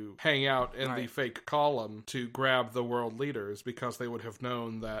back to hang out in the fake column to grab the world leaders, because they would have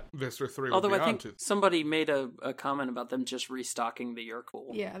known that Visser 3 would Although be I think onto. somebody made a comment about them just restocking the Yerkpool.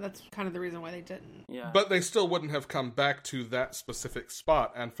 Yeah, that's kind of the reason why they didn't. Yeah. But they still wouldn't have come back to that specific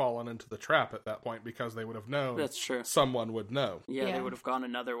spot and fallen into the trap at that point, because they would have known. That's true. Someone would know. Yeah, they would have gone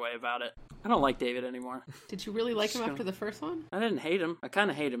another way about it. I don't like David anymore. Did you really like him after the first one? I didn't hate him. I kind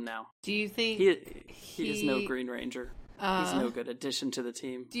of hate him now. Do you think he is no Green Ranger? He's no good addition to the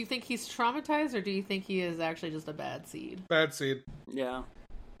team. Do you think he's traumatized, or do you think he is actually just a bad seed? Bad seed. Yeah.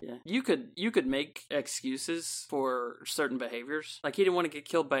 Yeah, you could make excuses for certain behaviors. Like, he didn't want to get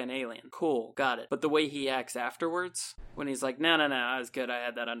killed by an alien. Cool, got it. But the way he acts afterwards, when he's like, no, I was good, I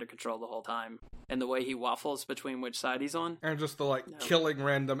had that under control the whole time. And the way he waffles between which side he's on. And just the, killing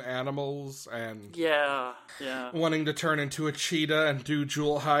random animals and... Yeah. Wanting to turn into a cheetah and do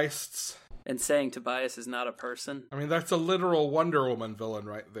jewel heists. And saying Tobias is not a person. I mean, that's a literal Wonder Woman villain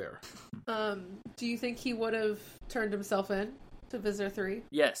right there. Do you think he would have turned himself in to Visser 3?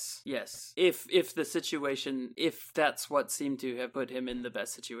 Yes. If the situation, if that's what seemed to have put him in the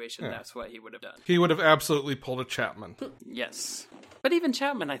best situation, that's what he would have done. He would have absolutely pulled a Chapman. Yes. But even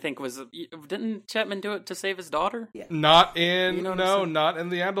Chapman, I think, didn't Chapman do it to save his daughter? Yeah. Not in, not in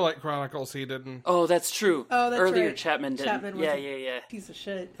the Andalite Chronicles, he didn't. Oh, that's true. Oh, that's Earlier, right. Chapman didn't. Chapman was yeah. Piece of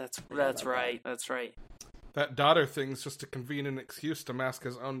shit. That's right. That's right. That daughter thing's just a convenient excuse to mask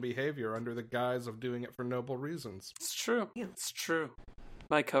his own behavior under the guise of doing it for noble reasons. It's true. Yeah. It's true.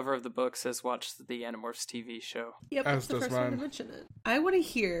 My cover of the book says watch the Animorphs TV show. Yep, as that's the does first one mine. to mention it. I want to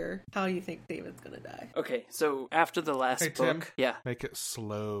hear how you think David's gonna die. Okay, so after the last Hey, book... Tim. Yeah. Make it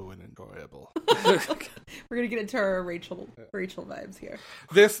slow and enjoyable. We're gonna get into our Rachel vibes here.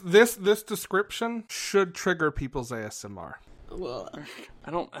 This description should trigger people's ASMR. Well,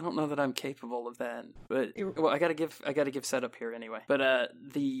 I don't know that I'm capable of that, but I gotta give setup here anyway. But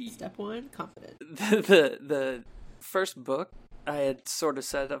the step one, confident. the first book, I had sort of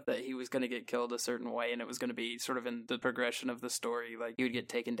set up that he was going to get killed a certain way, and it was going to be sort of in the progression of the story, like he would get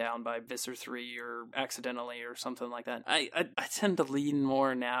taken down by Visser 3 or accidentally or something like that. I tend to lean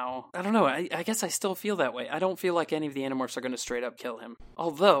more now. I don't know, I guess I still feel that way. I don't feel like any of the Animorphs are going to straight up kill him.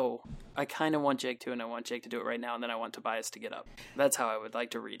 Although, I kind of want Jake to, and I want Jake to do it right now, and then I want Tobias to get up. That's how I would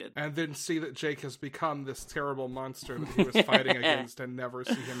like to read it. And then see that Jake has become this terrible monster that he was fighting against and never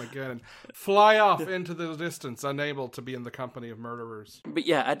see him again. And fly off into the distance, unable to be in the company of murderers. But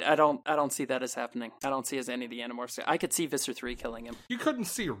yeah, I don't see that as happening. I don't see as any of the Animorphs. I could see Visser 3 killing him. You couldn't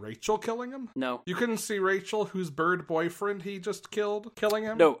see Rachel killing him? No. You couldn't see Rachel, whose bird boyfriend he just killed, killing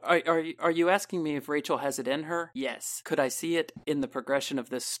him? No. Are you asking me if Rachel has it in her? Yes. Could I see it in the progression of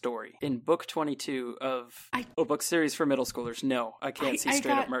this story? In book 22 of book series for middle schoolers? No. I can't see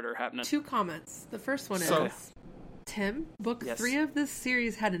straight up murder happening. 2 comments. The first one So- is... Tim, book Yes. 3 of this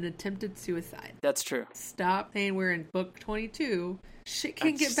series had an attempted suicide. That's true. Stop saying we're in book 22. Shit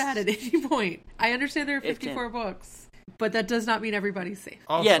can get bad at any point. I understand there are It can. 54 books, but that does not mean everybody's safe.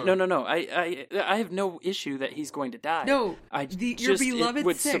 Also, Yeah, no. I have no issue that he's going to die. No, your your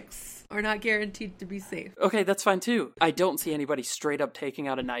beloved 6 are not guaranteed to be safe. Okay, that's fine too. I don't see anybody straight up taking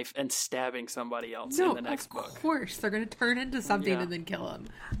out a knife and stabbing somebody else in the next book. Of course, they're going to turn into something Yeah. and then kill him.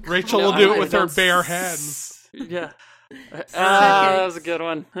 Rachel No, will do I it with her don't bare hands. Yeah. That was a good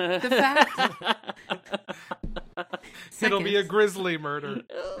one. The fact It'll be a Second, grisly murder.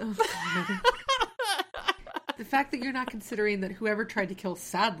 the fact that you're not considering that whoever tried to kill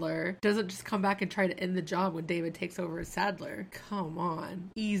Sadler doesn't just come back and try to end the job when David takes over as Sadler. Come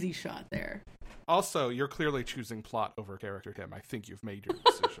on. Easy shot there. Also, you're clearly choosing plot over character, Tim. I think you've made your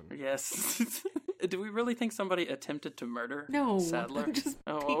decision. Yes. Do we really think somebody attempted to murder No. Sadler? I'm just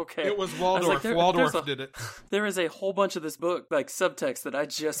Oh, okay. It was I was Waldorf. like, there's Waldorf did it. There is a whole bunch of this book, like subtext, that I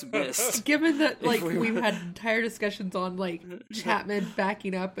just missed. Given that, like, we we've had entire discussions on, like, Chapman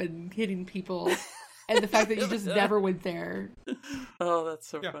backing up and hitting people, and the fact that you just never went there. Oh, that's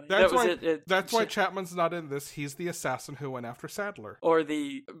so Yeah, funny. that's That was why. it. That's why Chapman's not in this. He's the assassin who went after Sadler. Or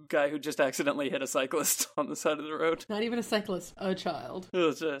the guy who just accidentally hit a cyclist on the side of the road. Not even a cyclist, a child. It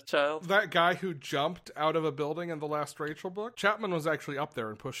was a child. That guy who jumped out of a building in the last Rachel book, Chapman was actually up there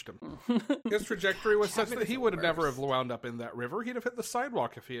and pushed him. His trajectory was such Chapman that is he the would have never worst. have wound up in that river. He'd have hit the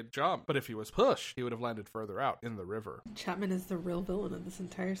sidewalk if he had jumped. But if he was pushed, he would have landed further out in the river. Chapman is the real villain of this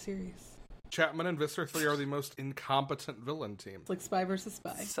entire series. Chapman and Visser 3 are the most incompetent villain team. It's like spy versus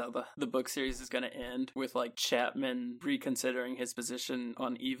spy. So the book series is going to end with like Chapman reconsidering his position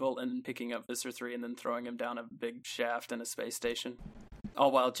on evil and picking up Visser 3 and then throwing him down a big shaft in a space station.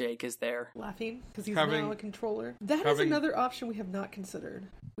 All while Jake is there. Laughing because he's Having- now a controller. That is having- another option we have not considered.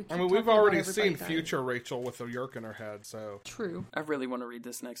 We I keep mean, we've talking about already everybody seen dying. future Rachel with a yerk in her head, so True. I really want to read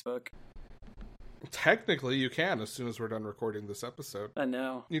this next book. technically you can as soon as we're done recording this episode. I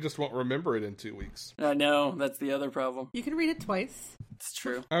know. You just won't remember it in 2 weeks. I know. That's the other problem. You can read it twice. It's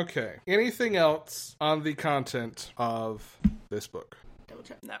true. Okay. Anything else on the content of this book? Double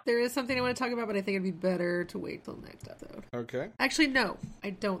check. No. There is something I want to talk about, but I think it'd be better to wait till next episode. Okay. Actually, no.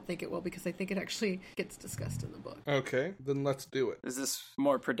 I don't think it will because I think it actually gets discussed in the book. Okay, then let's do it. Is this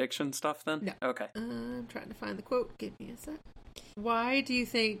more prediction stuff then? No. Okay. I'm trying to find the quote. Give me a sec. Why do you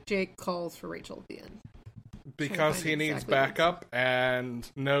think Jake calls for Rachel at the end? Because find he needs exactly what it backup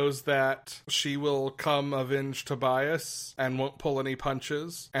and knows that she will come avenge Tobias and won't pull any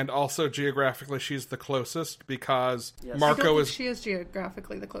punches. And also, geographically, she's the closest because Yes. I don't Marco think is she is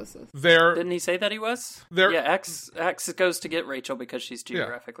geographically the closest. there. Didn't he say that he was? They're- Yeah, X goes to get Rachel because she's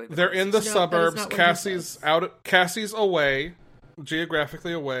geographically the They're in the closest. No, that is suburbs. not what he Cassie's says. out. Cassie's away.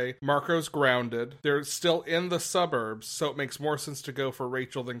 Geographically away. Marco's grounded. They're still in the suburbs, so it makes more sense to go for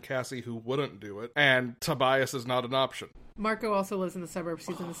Rachel than Cassie, who wouldn't do it. And Tobias is not an option. Marco also lives in the suburbs.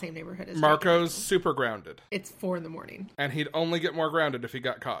 He's in the same neighborhood as Jake. Marco's super grounded, It's 4 a.m. and he'd only get more grounded if he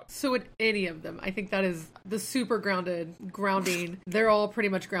got caught. So would any of them. I think that is the super grounding. They're all pretty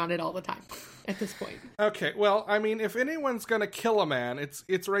much grounded all the time at this point. Okay, well, I mean, if anyone's gonna kill a man,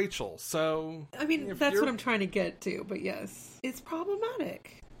 it's Rachel. So I mean, If that's you're- what I'm trying to get to, but yes. It's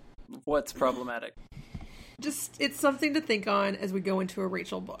problematic. What's problematic? Just, it's something to think on as we go into a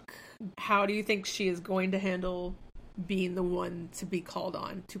Rachel book. How do you think she is going to handle being the one to be called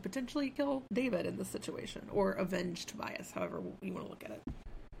on to potentially kill David in this situation? Or avenge Tobias, however you want to look at it.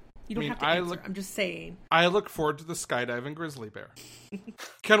 You don't have to answer. I'm just saying. I look forward to the skydiving grizzly bear.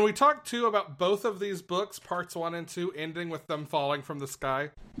 Can we talk, too, about both of these books, parts 1 and 2, ending with them falling from the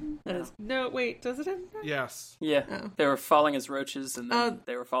sky? No, wait, does it end? Yes. Yeah. Oh. They were falling as roaches, and then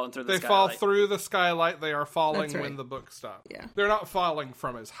they were falling through the skylight. They fall through the skylight. They are falling right. when the book stops. Yeah. They're not falling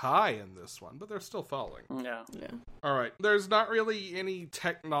from as high in this one, but they're still falling. Yeah. All right. There's not really any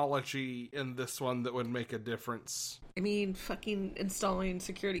technology in this one that would make a difference. I mean, fucking installing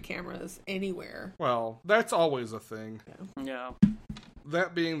security cameras anywhere. Well, that's always a thing. Yeah.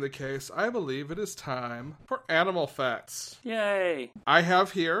 That being the case, I believe it is time for animal facts. Yay. I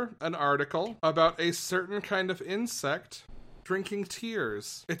have here an article about a certain kind of insect drinking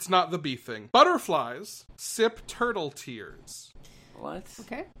tears. It's not the bee thing. Butterflies sip turtle tears. What?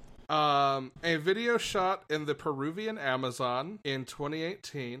 Okay. A video shot in the Peruvian Amazon in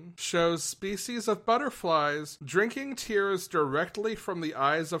 2018 shows species of butterflies drinking tears directly from the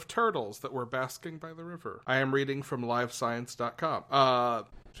eyes of turtles that were basking by the river. I am reading from livescience.com.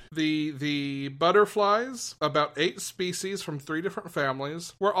 The butterflies, about 8 species from 3 different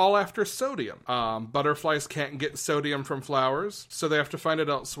families, were all after sodium. Butterflies can't get sodium from flowers, so they have to find it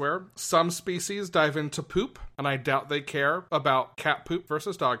elsewhere. Some species dive into poop, and I doubt they care about cat poop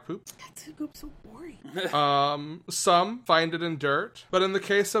versus dog poop. Cat poop's so boring. Some find it in dirt, but in the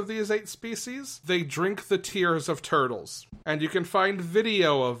case of these 8 species, they drink the tears of turtles. And you can find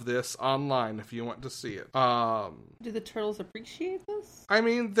video of this online if you want to see it. Do the turtles appreciate this? I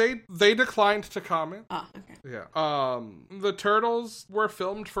mean, they declined to comment. Ah, okay. Yeah. The turtles were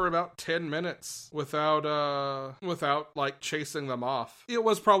filmed for about 10 minutes without like chasing them off. It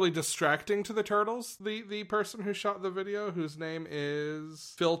was probably distracting to the turtles. The person who shot the video, whose name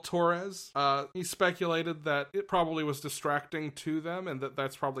is Phil Torres, he speculated that it probably was distracting to them, and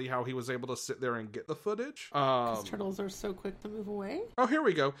that's probably how he was able to sit there and get the footage. Because turtles are so quick to move away. Oh, here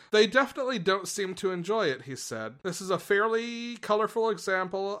we go. They definitely don't seem to enjoy it, he said. This is a fairly colorful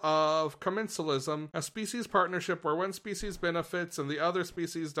example of commensalism, a species partnership where one species benefits and the other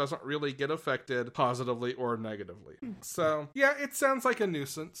species doesn't really get affected positively or negatively. So, yeah, it sounds like a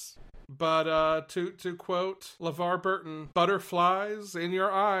nuisance. But to quote LeVar Burton, butterflies in your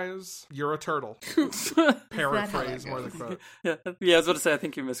eyes, you're a turtle. Paraphrase more than quote. Yeah, I was about to say, I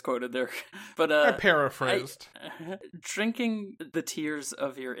think you misquoted there. But I paraphrased. Drinking the tears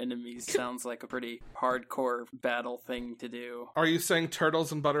of your enemies sounds like a pretty hardcore battle thing to do. Are you saying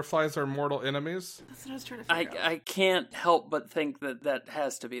turtles and butterflies are mortal enemies? That's what I was trying to figure out. I can't help but think that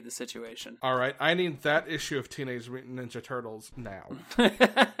has to be the situation. All right, I need that issue of Teenage Mutant Ninja Turtles now.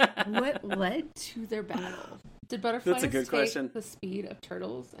 What led to their battle? Did butterflies That's a good question. the speed of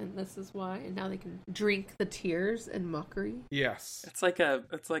turtles, and this is why? And now they can drink the tears and mockery? Yes. It's like a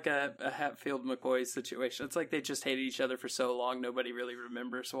Hatfield McCoy situation. It's like they just hated each other for so long, nobody really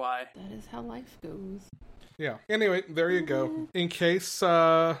remembers why. That is how life goes. Yeah. Anyway, there you go. In case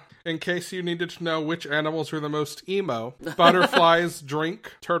you needed to know which animals are the most emo, butterflies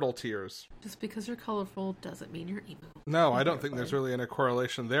drink turtle tears. Just because you're colorful doesn't mean you're emo. No, I don't think there's really any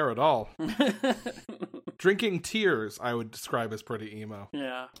correlation there at all. Drinking tears, I would describe as pretty emo.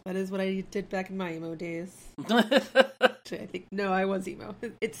 Yeah. That is what I did back in my emo days. Actually, I think, no, I was emo.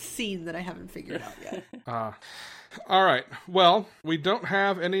 It's scene that I haven't figured out yet. All right. Well, we don't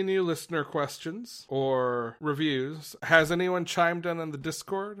have any new listener questions or reviews. Has anyone chimed in on the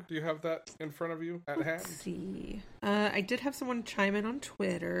Discord? Do you have that in front of you at hand? Let's see. I did have someone chime in on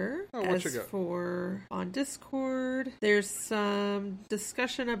Twitter. Oh, what you got? For on Discord, there's some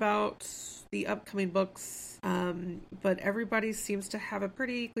discussion about the upcoming books. But everybody seems to have a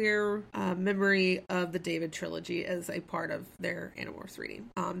pretty clear memory of the David trilogy as a part of their Animorphs reading.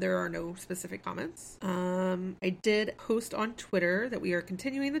 There are no specific comments. I did post on Twitter that we are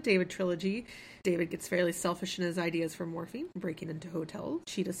continuing the David trilogy. David gets fairly selfish in his ideas for morphing, breaking into hotels,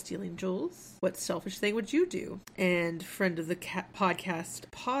 Cheetah stealing jewels. What selfish thing would you do? And friend of the podcast,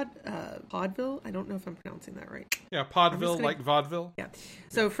 Podville, I don't know if I'm pronouncing that right. Yeah, Podville, like vaudeville. Yeah.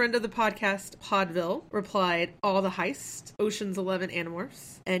 So friend of the podcast, Podville, replied, all the heist, Ocean's 11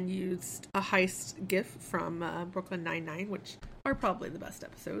 Animorphs, and used a heist gif from Brooklyn Nine-Nine, which are probably the best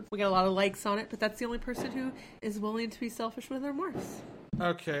episodes. We got a lot of likes on it, but that's the only person who is willing to be selfish with their morphs.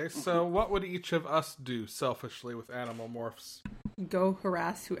 Okay, so what would each of us do selfishly with animal morphs? Go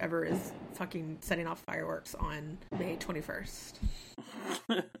harass whoever is fucking setting off fireworks on May 21st.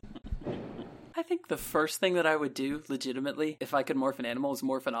 I think the first thing that I would do, legitimately, if I could morph an animal, is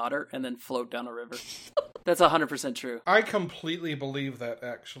morph an otter and then float down a river. That's 100% true. I completely believe that,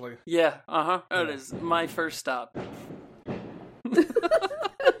 actually. Yeah, That is my first stop.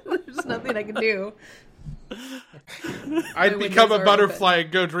 There's nothing I can do. I'd become a butterfly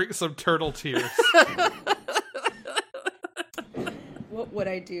and go drink some turtle tears. What would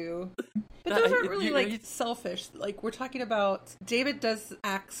I do? But those aren't really, selfish. Like, we're talking about David does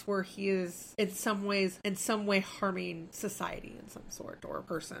acts where he is, in some way harming society in some sort, or a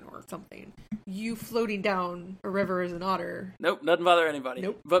person, or something. You floating down a river as an otter. Nope, doesn't bother anybody.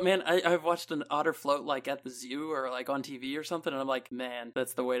 Nope. But man, I've watched an otter float, like, at the zoo or, like, on TV or something, and I'm like, man,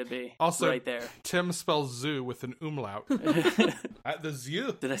 that's the way to be. Also, right there. Tim spells zoo with an umlaut. At the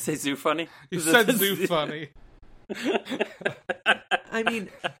zoo. Did I say zoo funny? You said zoo funny. I mean,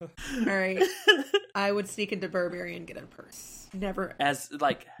 all right. I would sneak into Burberry and get a purse. Never. As,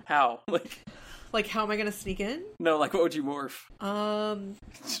 like, how? Like, how am I gonna sneak in? No, like, what would you morph?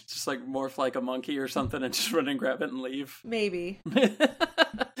 Just Just, like, morph like a monkey or something and just run and grab it and leave? maybe.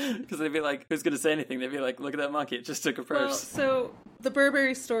 Because they'd be like, who's gonna say anything? They'd be like, look at that monkey, it just took a Well, purse. so the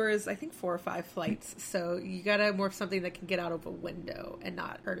Burberry store is, I think, 4 or 5 flights. So you gotta morph something that can get out of a window and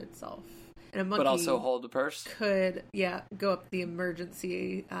not hurt itself. And a monkey But also hold the purse? could, go up the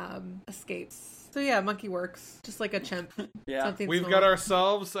emergency escapes. So yeah, monkey works. Just like a chimp. Yeah. Something We've small. got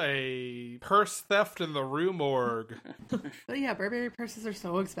ourselves a purse theft in the Rue Morgue. But yeah, Burberry purses are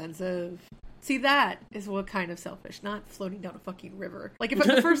so expensive. See, that is what kind of selfish, not floating down a fucking river. Like, if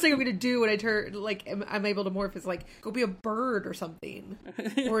the first thing I'm going to do when I turn, like, I'm able to morph is, like, go be a bird or something.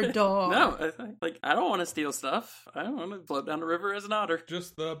 Or a dog. No, I don't want to steal stuff. I don't want to float down the river as an otter.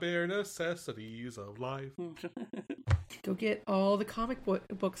 Just the bare necessities of life. Go get all the comic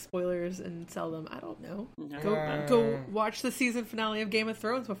book spoilers and sell them. I don't know. Yeah. Go watch the season finale of Game of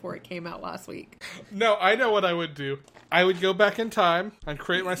Thrones before it came out last week. No, I know what I would do. I would go back in time and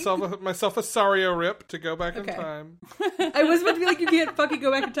create myself a Sario rip to go back in Okay. time. I was about to be like, you can't fucking go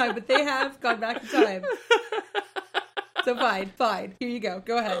back in time, but they have gone back in time. So fine. Here you go.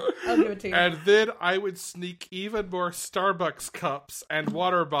 Go ahead. I'll give it to you. And then I would sneak even more Starbucks cups and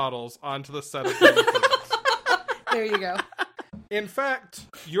water bottles onto the set of Game of Thrones. There you go. In fact,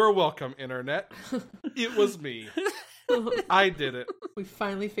 you're welcome, Internet. It was me. I did it. We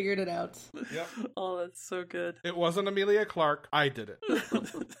finally figured it out. Yep. Oh, that's so good. It wasn't Amelia Clark. I did it.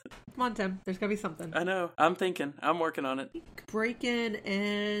 Come on, Tim. There's gotta be something. I know. I'm thinking. I'm working on it. Break in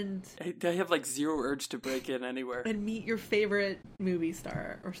and I have like zero urge to break in anywhere. meet your favorite movie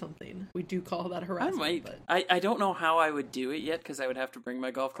star or something. We do call that I harassment. might. But I don't know how I would do it yet because I would have to bring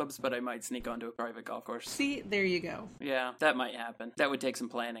my golf clubs, but I might sneak onto a private golf course. see, there you go. Yeah, that might happen. That would take some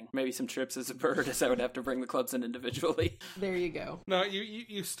planning. Maybe some trips as a bird, as I would have to bring the clubs in individually. There you go. No,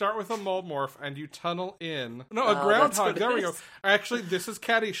 you start with a mole morph and you tunnel in. No, a Oh, that's groundhog. what it There we go. is. Actually, this is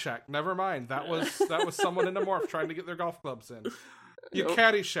Caddyshack. Never mind. That was someone in a morph trying to get their golf clubs in. You Nope.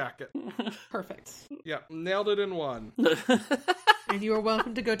 Caddyshack it. Perfect. Yeah, nailed it in one. And you are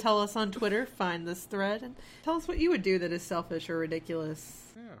welcome to go tell us on Twitter, find this thread, and tell us what you would do that is selfish or ridiculous.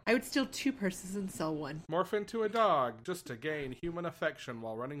 Yeah. I would steal 2 purses and sell one. Morph into a dog just to gain human affection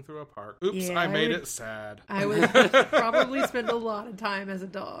while running through a park. Oops, Yeah, I I made would- it sad. I would probably spend a lot of time as a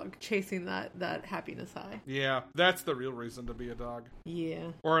dog chasing that happiness high. Yeah, that's the real reason to be a dog.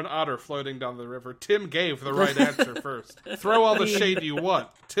 Yeah. Or an otter floating down the river. Tim gave the right answer first. Throw all the shade you want.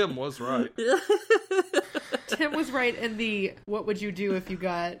 Tim was right. Tim was right in the what would you do if you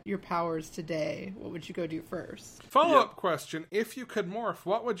got your powers today? What would you go do first? Follow-up question. If you could morph,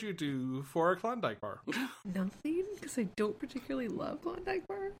 what would you do for a Klondike bar? Nothing, because I don't particularly love Klondike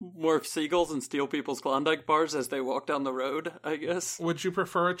Bar. Morph seagulls and steal people's Klondike bars as they walk down the road, I guess. Would you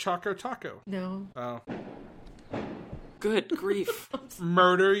prefer a Choco Taco? No. Oh. Good grief.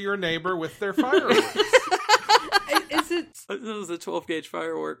 Murder your neighbor with their fireworks. Is it That was a 12-gauge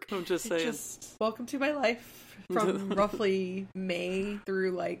firework. I'm just saying. just welcome to my life from roughly May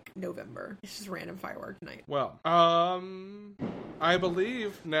through like November? It's just random firework night. Well, I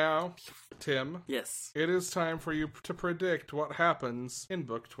believe now, Tim, Yes. it is time for you to predict what happens in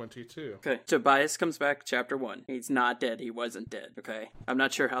book 22. Okay. Tobias comes back, chapter 1. He's not dead. He wasn't dead. Okay. I'm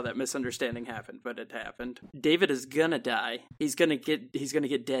not sure how that misunderstanding happened, but it happened. David is gonna die. He's gonna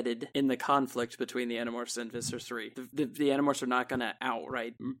get deaded in the conflict between the Animorphs and Visser 3. The Animorphs are not gonna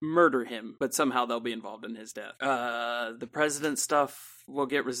outright murder him, but somehow they'll be involved in his death. The president stuff will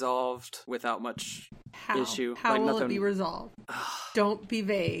get resolved without much How? issue. How Like will nothing- it be resolved? Don't be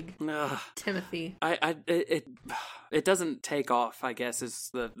vague, Ugh. Timothy. It doesn't take off, I guess, is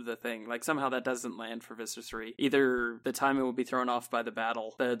the thing. Like, somehow that doesn't land for Visser 3. Either the timing will be thrown off by the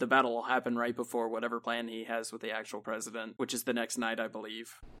battle. The battle will happen right before whatever plan he has with the actual president, which is the next night, I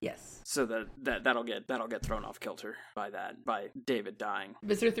believe. Yes. So that'll get thrown off kilter by David dying.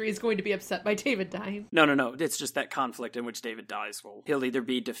 Visser 3 is going to be upset by David dying. No. It's just that conflict in which David dies. Well, he'll either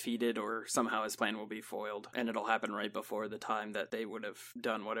be defeated or somehow his plan will be foiled, and it'll happen right before the time that they would have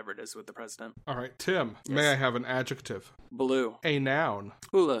done whatever it is with the president. All right, Tim, may I have an adjective? Blue. A noun.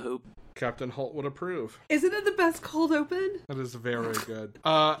 Hula hoop. Captain Holt would approve. Isn't it the best cold open? That is very good.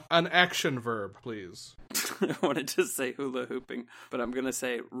 An action verb, please. I wanted to say hula hooping, but I'm going to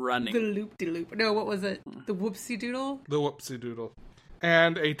say running. The loop-de-loop. No, what was it? The whoopsie-doodle? The whoopsie doodle.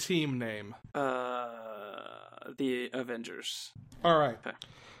 And a team name. The Avengers. All right. Okay.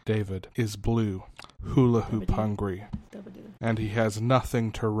 David is blue, hula hoop hungry, and he has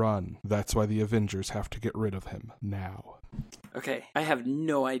nothing to run. That's why the Avengers have to get rid of him now. Okay, I have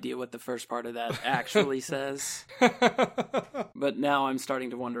no idea what the first part of that actually says. But now I'm starting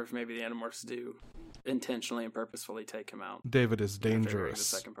to wonder if maybe the Animorphs do intentionally and purposefully take him out. David is The dangerous,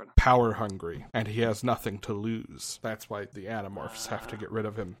 second part. power hungry, and he has nothing to lose. That's why the Animorphs have to get rid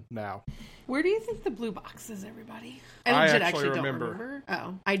of him now. Where do you think the blue box is, everybody? I legit actually don't remember.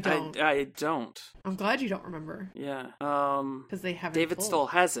 Oh, I don't. I don't. I'm glad you don't remember. Yeah. Because they haven't David told. still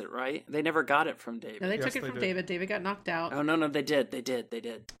has it, right? They never got it from David. No, they Yes, took it they from did. David. David got knocked out. Oh, no, they did. They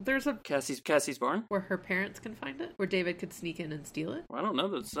did. There's a Cassie's barn? where her parents can find it, where David could sneak in and steal it. Well, I don't know.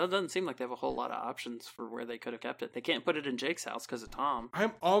 That doesn't seem like they have a whole lot of options for where they could have kept it. They can't put it in Jake's house because of Tom.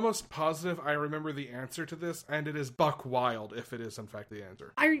 I'm almost positive I remember the answer to this, and it is Buck Wild, if it is in fact the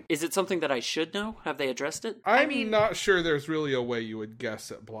answer. Is it something that I should know? Have they addressed it? I'm not sure there's really a way you would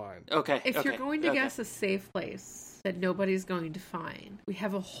guess it blind. Okay. If you're going to okay. guess a safe place that nobody's going to find, we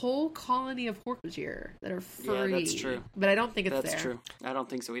have a whole colony of Hork-Bajir that are free. Yeah, that's true. But I don't think it's That's there. true. I don't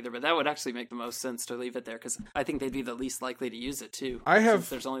think so either, but that would actually make the most sense to leave it there because I think they'd be the least likely to use it too. Since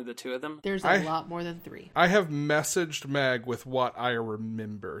there's only the two of them. There's a lot more than 3. I have messaged Meg with what I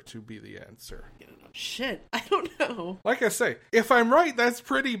remember to be the answer. Shit, I don't know. Like I say, if I'm right, that's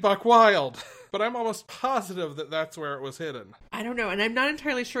pretty Buck Wild. But I'm almost positive that that's where it was hidden. I don't know, and I'm not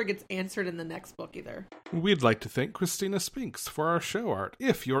entirely sure it gets answered in the next book either. We'd like to thank Christina Spinks for our show art.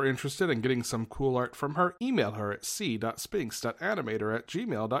 If you're interested in getting some cool art from her, email her at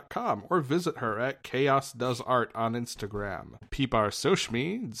c.spinks.animator@gmail.com or visit her at Chaos Does Art on Instagram. Peep our social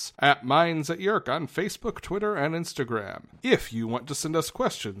medias at Minds at Yerk on Facebook, Twitter, and Instagram. If you want to send us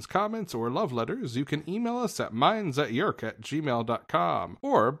questions, comments, or love letters, you can email us at mindsatyerk@gmail.com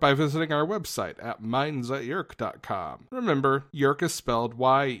or by visiting our website at mindsatyerk.com. Remember, Yerk is spelled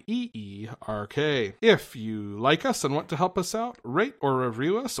Y-E-E-R-K. If you like us and want to help us out, rate or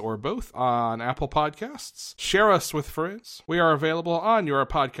review us or both on Apple Podcasts. Share us with friends. We are available on your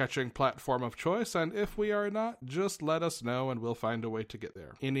podcatching platform of choice, and if we are not, just let us know and we'll find a way to get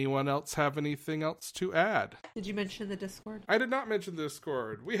there. Anyone else have anything else to add? Did you mention the Discord? I did not mention the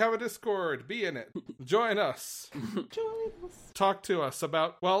Discord. We have a Discord. Be in it. Join us. Join us. Talk to us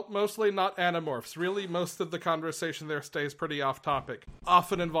about, well, mostly not Animorphs. Really, most of the conversation there stays pretty off topic,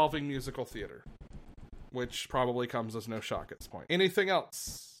 often involving musical theater, which probably comes as no shock at this point. Anything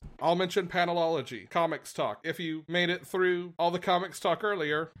else? I'll mention Panelology, Comics Talk. If you made it through all the Comics Talk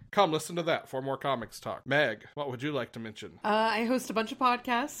earlier, come listen to that for more Comics Talk. Meg, what would you like to mention? I host a bunch of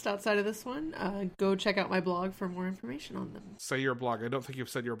podcasts outside of this one. Go check out my blog for more information on them. Say your blog. I don't think you've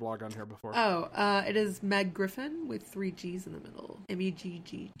said your blog on here before. It is Meg Griffin with 3 G's in the middle.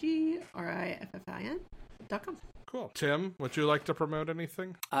 MEGGGRIFFIN.com. Cool. Tim, would you like to promote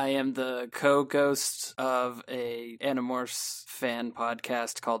anything? I am the co-ghost of a Animorphs fan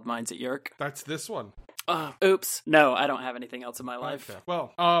podcast called Minds at Yerk. That's this one. Oops. No, I don't have anything else in my life. Okay.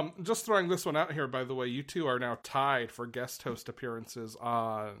 Well, just throwing this one out here, by the way, you two are now tied for guest host appearances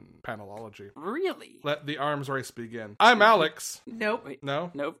on Panelology. Really? Let the arms race begin. I'm Alex. Nope. Wait.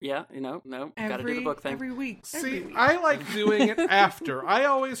 No? Nope. Yeah. No. Gotta do the book thing. Every week. See, I like doing it after. I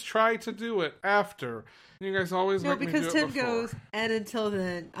always try to do it after. You guys always No, make me do because it Tim before. goes, and until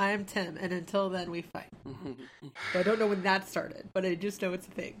then, I am Tim, and until then, we fight. So I don't know when that started, but I just know it's a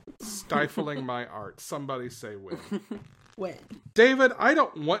thing. Stifling my art. Somebody say when. When? David, I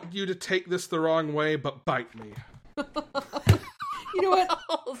don't want you to take this the wrong way, but bite me. You know what?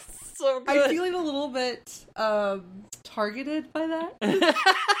 Oh, so good. I'm feeling a little bit targeted by that.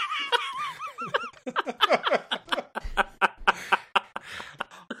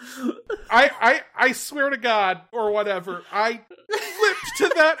 I swear to God, or whatever, I flipped to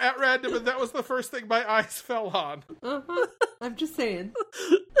that at random, and that was the first thing my eyes fell on. I'm just saying.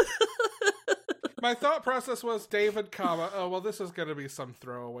 My thought process was David, oh, well, this is going to be some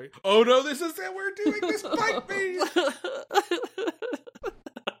throwaway. Oh, no, this is it. We're doing this. Bite me.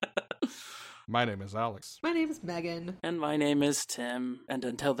 My name is Alex. My name is Megan. And my name is Tim. And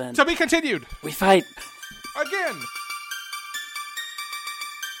until then, To be continued. we fight. Again.